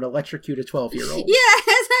idea to electrocute a 12-year-old. Yeah,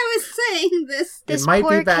 as I was saying this. This might be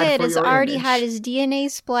poor bad kid for has your already image. had his DNA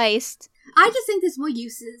spliced. I just think there's more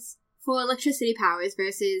uses for electricity powers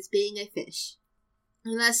versus being a fish.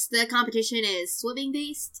 Unless the competition is swimming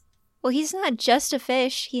based. Well, he's not just a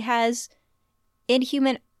fish. He has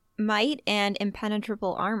inhuman might and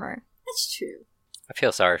impenetrable armor. That's true. I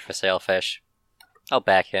feel sorry for Sailfish. I'll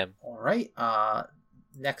back him. All right.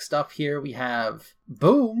 Next up here we have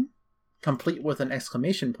Boom, complete with an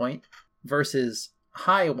exclamation point, versus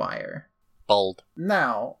Highwire. Bold.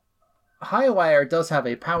 Now, Highwire does have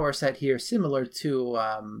a power set here similar to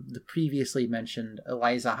the previously mentioned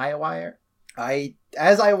Eliza Highwire.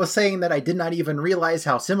 As I was saying that, I did not even realize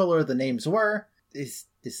how similar the names were. Is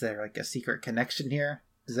there like a secret connection here?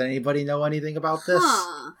 Does anybody know anything about this?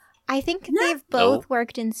 Huh. I think No. they've both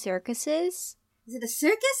worked in circuses. Is it a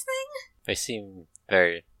circus thing? They seem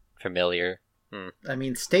very familiar. I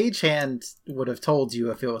mean, Stagehand would have told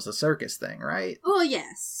you if it was a circus thing, right? Oh,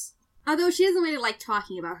 yes. Although she doesn't really like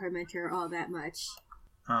talking about her mentor all that much.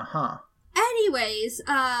 Uh-huh. Anyways,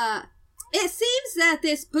 it seems that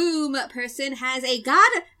this Boom person has a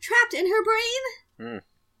god trapped in her brain.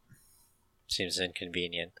 Seems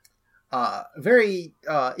inconvenient. Very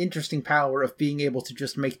interesting power of being able to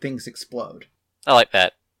just make things explode. I like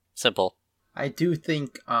that. Simple. I do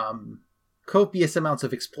think copious amounts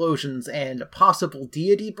of explosions and possible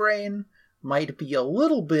deity brain might be a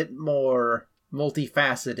little bit more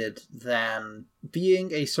multifaceted than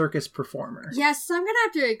being a circus performer. Yes, so I'm gonna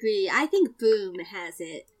have to agree. I think Boom has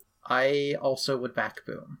it. I also would back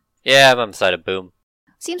Boom. Yeah, I'm on the side of Boom.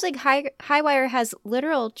 Seems like Highwire has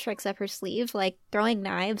literal tricks up her sleeve, like throwing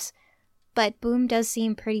knives, but Boom does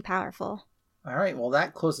seem pretty powerful. Alright, well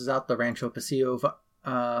that closes out the Rancho Pasillo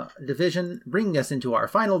division, bringing us into our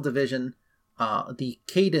final division, the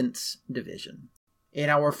Cadence division. In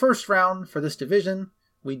our first round for this division,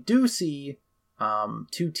 we do see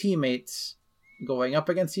two teammates going up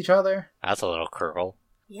against each other. That's a little cruel.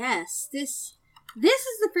 Yes, this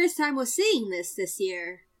is the first time we're seeing this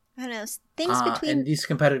year. I don't know, things between... And these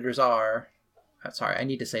competitors are... sorry, I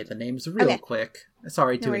need to say the names real quick.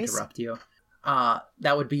 Sorry to interrupt you.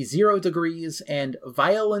 That would be 0 Degrees and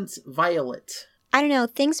Violence Violet. I don't know,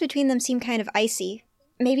 things between them seem kind of icy.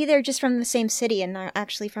 Maybe they're just from the same city and not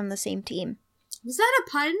actually from the same team. Was that a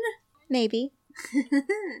pun? Maybe.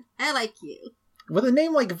 I like you. With a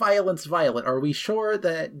name like Violence Violet, are we sure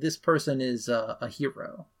that this person is a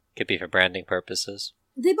hero? Could be for branding purposes.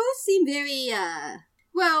 They both seem very,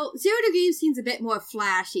 well, 0 Degrees seems a bit more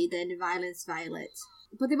flashy than Violence Violet.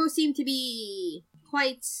 But they both seem to be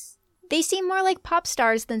quite... They seem more like pop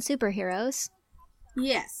stars than superheroes.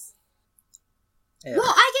 Yes. Yeah.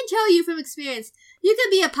 Well, I can tell you from experience, you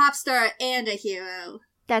can be a pop star and a hero.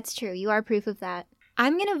 That's true, you are proof of that.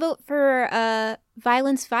 I'm gonna vote for,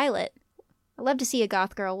 Violence Violet. I'd love to see a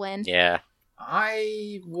goth girl win. Yeah.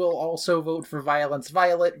 I will also vote for Violence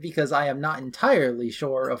Violet because I am not entirely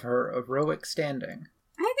sure of her heroic standing.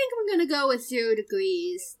 I think I'm gonna go with 0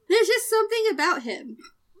 Degrees. There's just something about him.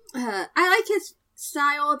 I like his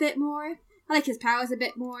style a bit more. I like his powers a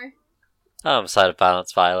bit more. I'm on the side of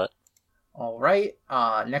Violence Violet. Alright,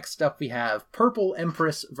 next up we have Purple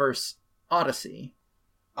Empress vs. Odyssey.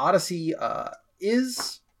 Odyssey,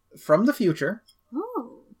 is from the future.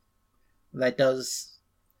 Oh. That does...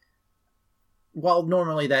 While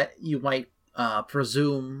normally that you might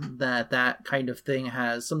presume that kind of thing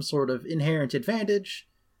has some sort of inherent advantage,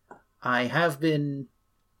 I have been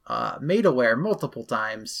made aware multiple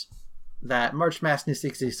times that March Madness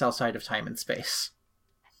exists outside of time and space.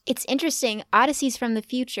 It's interesting, Odyssey's from the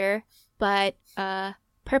future, but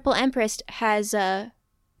Purple Empress has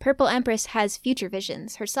future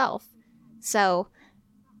visions herself. So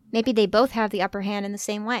maybe they both have the upper hand in the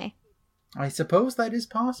same way. I suppose that is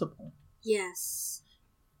possible. Yes.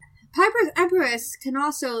 Piper's Empress can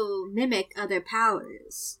also mimic other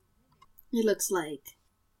powers. It looks like.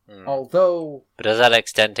 Although... But does that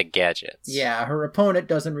extend to gadgets? Yeah, her opponent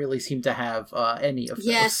doesn't really seem to have any of those.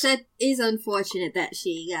 Yes, that is unfortunate that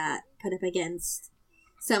she got put up against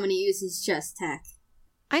someone who uses just tech.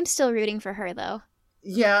 I'm still rooting for her, though.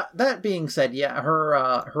 Yeah, that being said, yeah,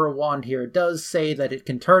 her wand here does say that it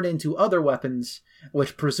can turn into other weapons,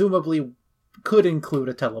 which presumably could include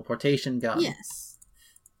a teleportation gun. Yes.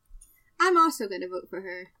 I'm also going to vote for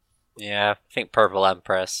her. Yeah, I think Purple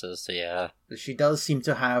Empress is the, She does seem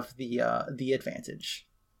to have the advantage.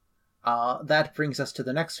 That brings us to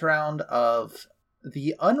the next round of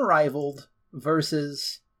the Unrivaled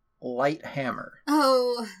versus Lighthammer.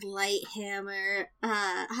 Oh, Lighthammer.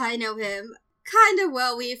 I know him kind of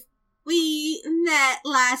well. We met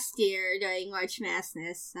last year during March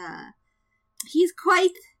Madness. He's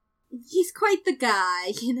quite the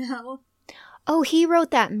guy, you know. Oh, he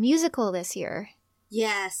wrote that musical this year.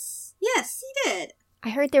 Yes, he did. I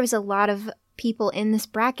heard there was a lot of people in this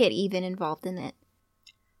bracket even involved in it.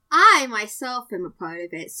 I myself am a part of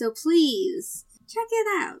it, so please check it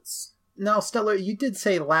out. Now, Stellar, you did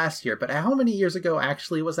say last year, but how many years ago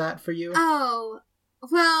actually was that for you? Oh,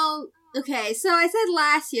 well, okay, so I said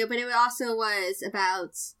last year, but it also was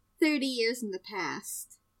about 30 years in the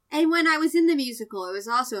past. And when I was in the musical, it was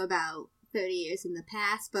also about 30 years in the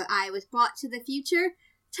past, but I was brought to the future.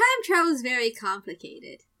 Time travel is very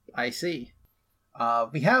complicated. I see.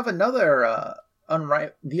 We have another,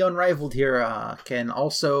 the Unrivaled here can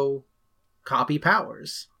also copy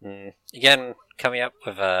powers. Again, coming up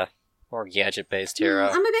with a more gadget-based hero.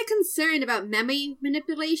 I'm a bit concerned about memory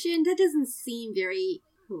manipulation. That doesn't seem very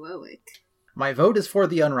heroic. My vote is for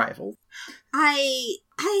the Unrivaled. I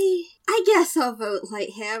guess I'll vote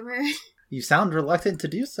Lighthammer. You sound reluctant to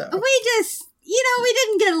do so. We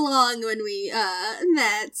didn't get along when we,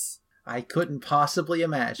 met. I couldn't possibly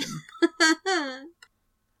imagine.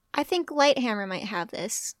 I think Lighthammer might have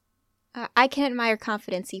this. I can admire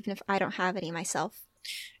confidence even if I don't have any myself.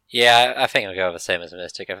 Yeah, I think I'll go with the same as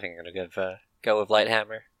Mystic. I think I'm going to go with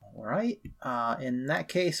Lighthammer. Alright, in that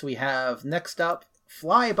case we have next up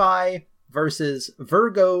Flyby versus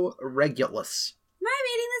Virgo Regulus. Am I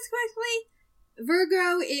reading this correctly?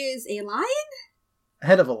 Virgo is a lion?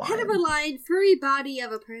 Head of a lion. Head of a lion, furry body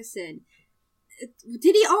of a person.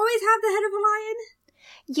 Did he always have the head of a lion?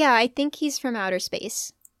 Yeah, I think he's from outer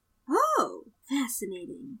space. Oh,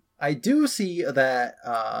 fascinating. I do see that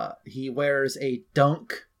he wears a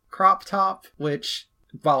dunk crop top, which,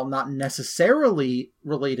 while not necessarily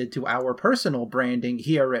related to our personal branding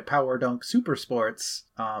here at Power Dunk Supersports,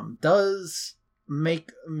 does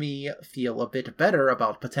make me feel a bit better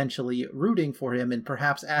about potentially rooting for him and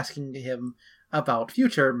perhaps asking him about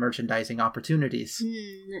future merchandising opportunities.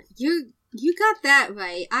 You got that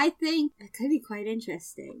right. I think it could be quite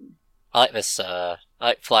interesting. I like this, I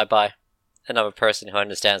like Flyby. Another person who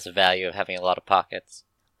understands the value of having a lot of pockets.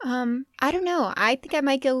 I don't know. I think I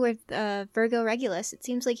might go with Virgo Regulus. It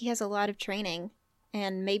seems like he has a lot of training,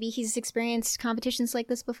 and maybe he's experienced competitions like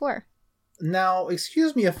this before. Now,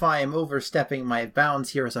 excuse me if I am overstepping my bounds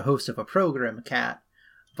here as a host of a program, Kat,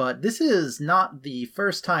 but this is not the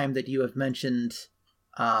first time that you have mentioned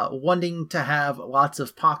wanting to have lots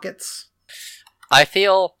of pockets. I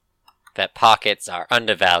feel that pockets are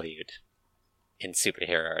undervalued in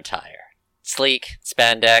superhero attire. Sleek,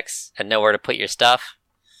 spandex, and nowhere to put your stuff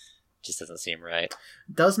just doesn't seem right.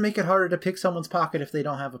 Does make it harder to pick someone's pocket if they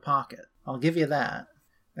don't have a pocket. I'll give you that.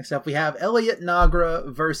 Next up, we have Elliot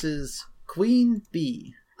Nagra versus Queen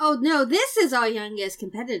Bee. Oh no, this is our youngest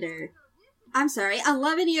competitor. I'm sorry,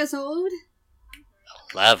 11 years old?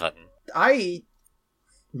 11?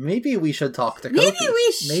 Maybe we should talk to Koki. Maybe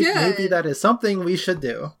we should. Maybe that is something we should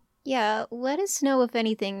do. Yeah, let us know if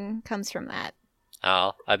anything comes from that.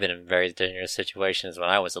 Oh, I've been in very dangerous situations when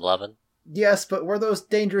I was 11. Yes, but were those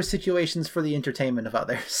dangerous situations for the entertainment of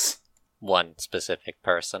others? One specific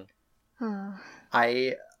person.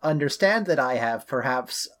 I understand that I have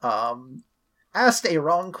perhaps asked a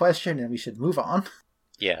wrong question and we should move on.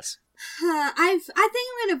 Yes. I think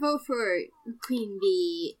I'm gonna vote for Queen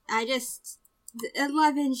Bee.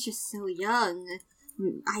 11's just so young.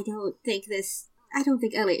 I don't think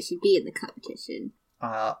Elliot should be in the competition.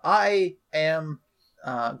 I am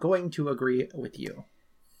going to agree with you.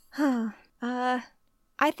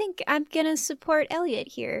 I think I'm gonna support Elliot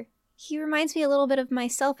here. He reminds me a little bit of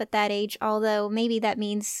myself at that age, although maybe that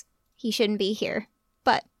means he shouldn't be here.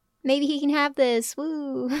 But maybe he can have this,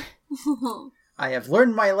 woo! I have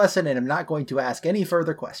learned my lesson and am not going to ask any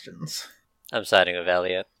further questions. I'm siding with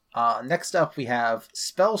Elliot. Next up we have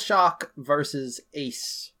Spell Shock versus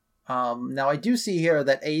Ace. Now I do see here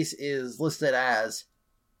that Ace is listed as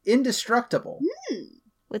indestructible.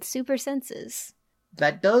 With super senses.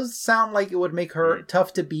 That does sound like it would make her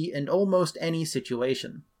tough to beat in almost any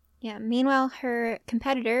situation. Yeah, meanwhile, her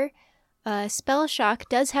competitor, Spell Shock,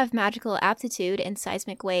 does have magical aptitude and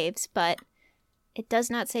seismic waves, but it does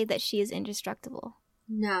not say that she is indestructible.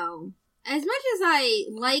 No. As much as I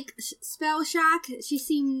like Spell Shock, she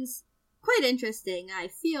seems quite interesting. I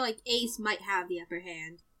feel like Ace might have the upper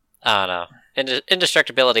hand. I don't know.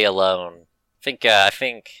 Indestructibility alone. I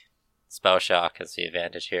think Spell Shock has the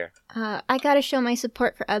advantage here. I gotta show my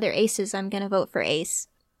support for other aces. I'm gonna vote for Ace.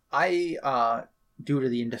 I, due to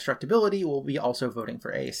the indestructibility, will be also voting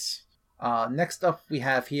for Ace. Next up, we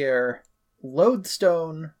have here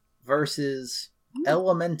Lodestone versus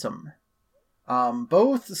Elementum.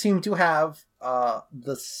 Both seem to have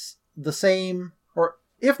the same, or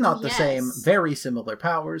if not the same, very similar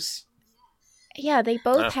powers. Yeah, they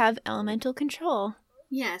both have elemental control.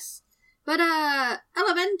 Yes. But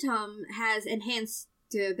Elementum has enhanced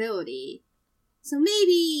durability. So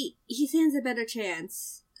maybe he stands a better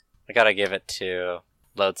chance. I gotta give it to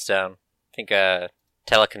Lodestone. I think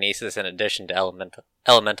telekinesis in addition to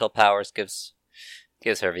elemental powers gives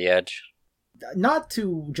her the edge. Not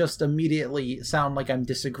to just immediately sound like I'm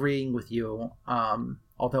disagreeing with you,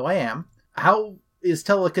 although I am, how is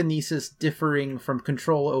telekinesis differing from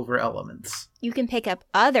control over elements? You can pick up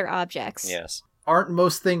other objects. Yes. Aren't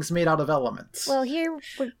most things made out of elements? Well, here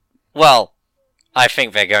we're... Well, I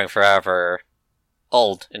think they're going for our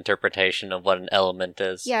old interpretation of what an element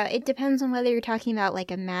is. Yeah, it depends on whether you're talking about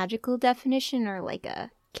like a magical definition or like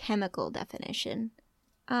a chemical definition.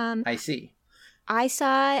 I see. I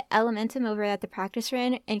saw Elementum over at the practice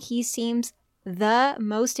run, and he seems the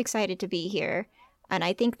most excited to be here. And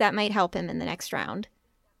I think that might help him in the next round.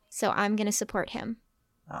 So I'm going to support him.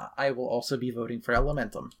 I will also be voting for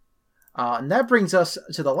Elementum. And that brings us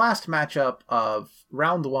to the last matchup of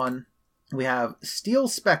round 1. We have Steel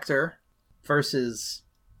Spectre versus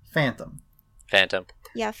Phantom. Phantom.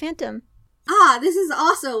 Yeah, Phantom. This is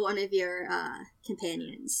also one of your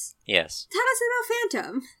companions. Yes. Tell us about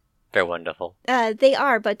Phantom. They're wonderful. They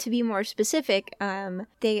are, but to be more specific,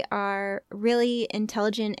 they are really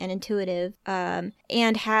intelligent and intuitive,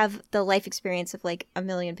 and have the life experience of like 1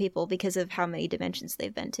 million people because of how many dimensions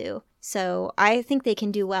they've been to. So I think they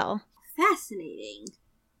can do well. Fascinating.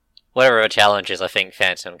 Whatever the challenge is, I think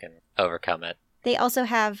Phantom can overcome it. They also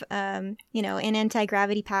have, an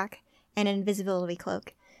anti-gravity pack and an invisibility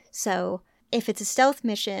cloak. So if it's a stealth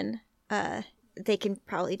mission, they can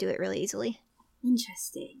probably do it really easily.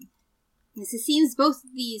 Interesting. Yes, it seems both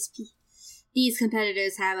of these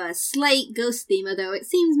competitors have a slight ghost theme, although it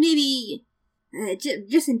seems maybe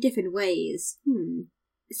just in different ways.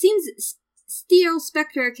 It seems Steel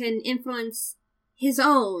Spectre can influence his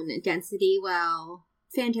own density, while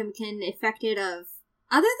Phantom can affect it of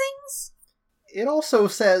other things? It also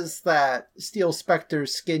says that Steel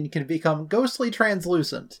Spectre's skin can become ghostly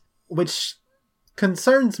translucent, which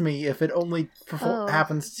concerns me if it only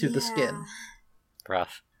happens to the skin.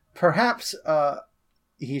 Rough. Perhaps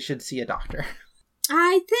he should see a doctor.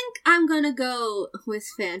 I think I'm gonna go with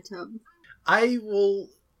Phantom. I will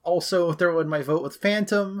also throw in my vote with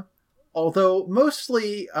Phantom, although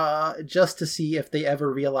mostly just to see if they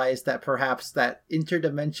ever realize that perhaps that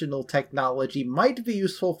interdimensional technology might be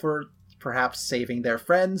useful for perhaps saving their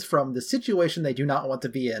friends from the situation they do not want to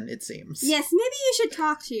be in, it seems. Yes, maybe you should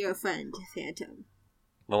talk to your friend, Phantom.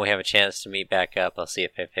 When we have a chance to meet back up, I'll see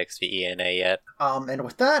if they fixed the ENA yet. And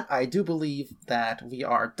with that, I do believe that we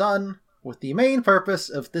are done with the main purpose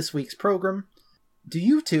of this week's program. Do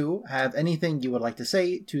you two have anything you would like to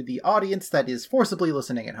say to the audience that is forcibly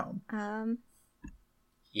listening at home?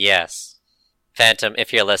 Yes. Phantom,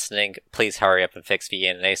 if you're listening, please hurry up and fix the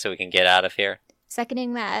ENA so we can get out of here.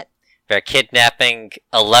 Seconding that. They're kidnapping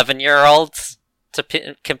 11-year-olds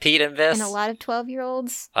to compete in this? And a lot of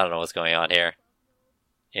 12-year-olds. I don't know what's going on here.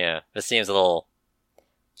 Yeah, this seems a little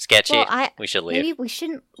sketchy. Well, we should leave. Maybe we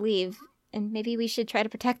shouldn't leave, and maybe we should try to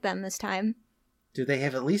protect them this time. Do they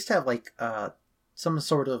at least have, some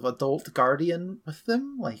sort of adult guardian with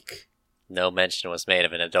them? No mention was made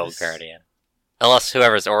of an adult guardian. Unless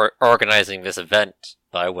whoever's organizing this event,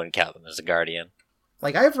 but I wouldn't count them as a guardian.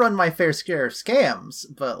 I've run my fair share of scams,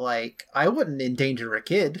 but, I wouldn't endanger a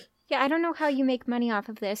kid. Yeah, I don't know how you make money off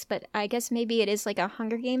of this, but I guess maybe it is like a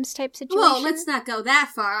Hunger Games type situation. Well, let's not go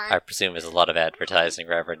that far. I presume there's a lot of advertising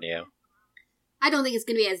revenue. I don't think it's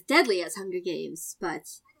going to be as deadly as Hunger Games, but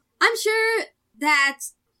I'm sure that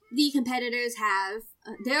the competitors have...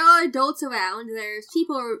 there are adults around, there's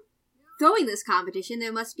people throwing this competition,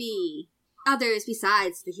 there must be others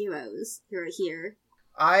besides the heroes who are here.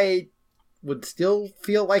 I would still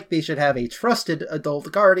feel like they should have a trusted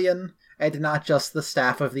adult guardian, and not just the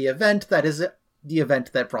staff of the event that is the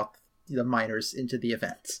event that brought the minors into the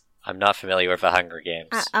event. I'm not familiar with the Hunger Games.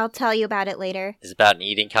 I'll tell you about it later. Is it about an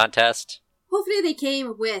eating contest? Hopefully they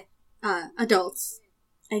came with adults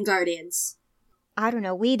and guardians. I don't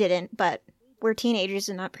know, we didn't, but we're teenagers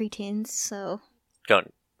and not preteens, so...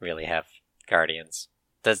 Don't really have guardians.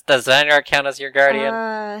 Does Vanguard count as your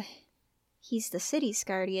guardian? He's the city's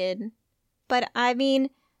guardian. But, I mean,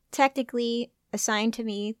 technically assigned to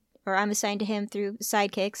me, or I'm assigned to him through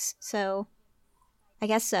sidekicks, so I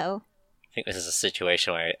guess so. I think this is a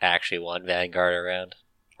situation where I actually want Vanguard around.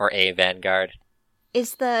 Or a Vanguard.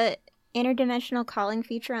 Is the interdimensional calling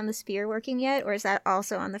feature on the Sphere working yet, or is that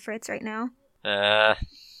also on the fritz right now?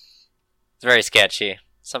 It's very sketchy.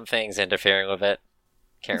 Some things interfering with it.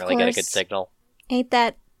 Can't Of really get a course. good signal. Ain't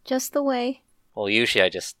that just the way? Well, usually I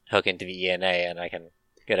just hook into the ENA and I can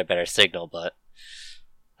get a better signal, but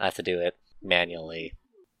I have to do it manually.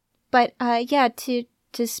 But yeah, to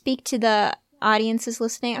speak to the audiences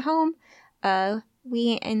listening at home,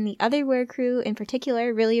 we and the Otherware crew in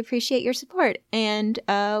particular really appreciate your support, and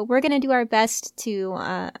we're going to do our best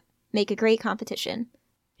to make a great competition.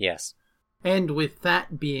 Yes. And with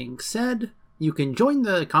that being said, you can join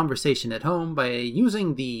the conversation at home by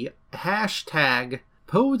using the hashtag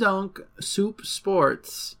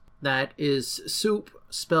PodunKSoupSports. That is soup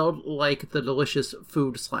spelled like the delicious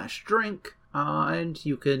food/drink. And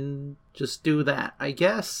you can just do that, I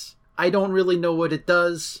guess. I don't really know what it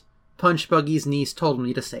does. Punch Buggy's niece told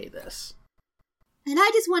me to say this. And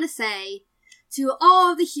I just want to say to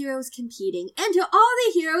all the heroes competing and to all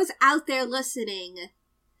the heroes out there listening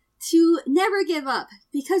to never give up.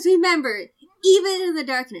 Because remember, even in the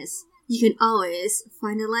darkness, you can always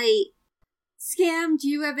find a light. Scam, do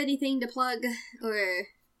you have anything to plug or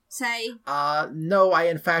say? No, I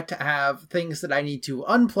in fact have things that I need to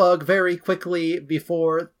unplug very quickly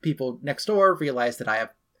before people next door realize that I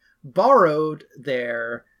have borrowed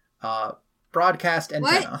their broadcast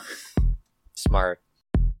antenna. What? Smart.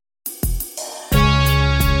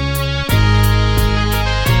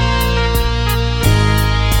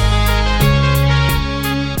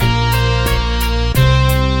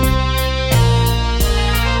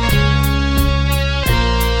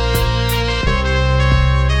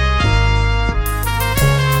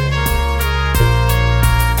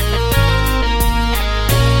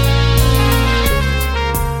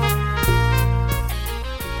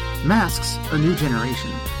 Masks, A New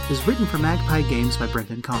Generation, is written for Magpie Games by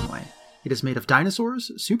Brendan Conway. It is made of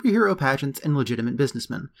dinosaurs, superhero pageants, and legitimate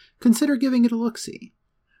businessmen. Consider giving it a look-see.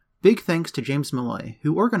 Big thanks to James Malloy,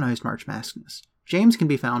 who organized March Maskness. James can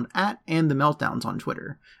be found at And The Meltdowns on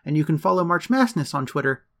Twitter, and you can follow March Maskness on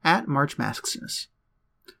Twitter at March Maskness.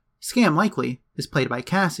 Scam Likely is played by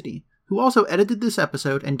Cassidy, who also edited this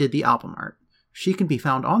episode and did the album art. She can be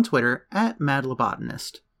found on Twitter at Mad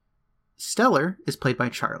Lobotomist. Stellar is played by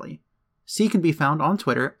Charlie. C can be found on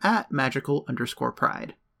Twitter at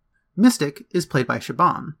magical_pride. Mystic is played by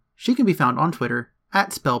Shaban. She can be found on Twitter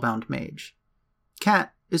at spellboundmage.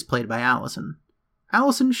 Cat is played by Allison.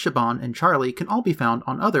 Allison, Shaban, and Charlie can all be found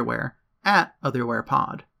on Otherware at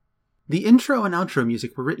OtherwarePod. The intro and outro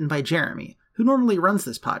music were written by Jeremy, who normally runs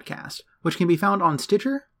this podcast, which can be found on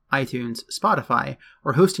Stitcher, iTunes, Spotify,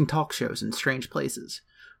 or hosting talk shows in strange places.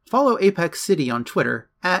 Follow Apex City on Twitter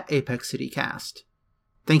at ApexCityCast.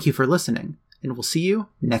 Thank you for listening, and we'll see you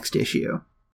next issue.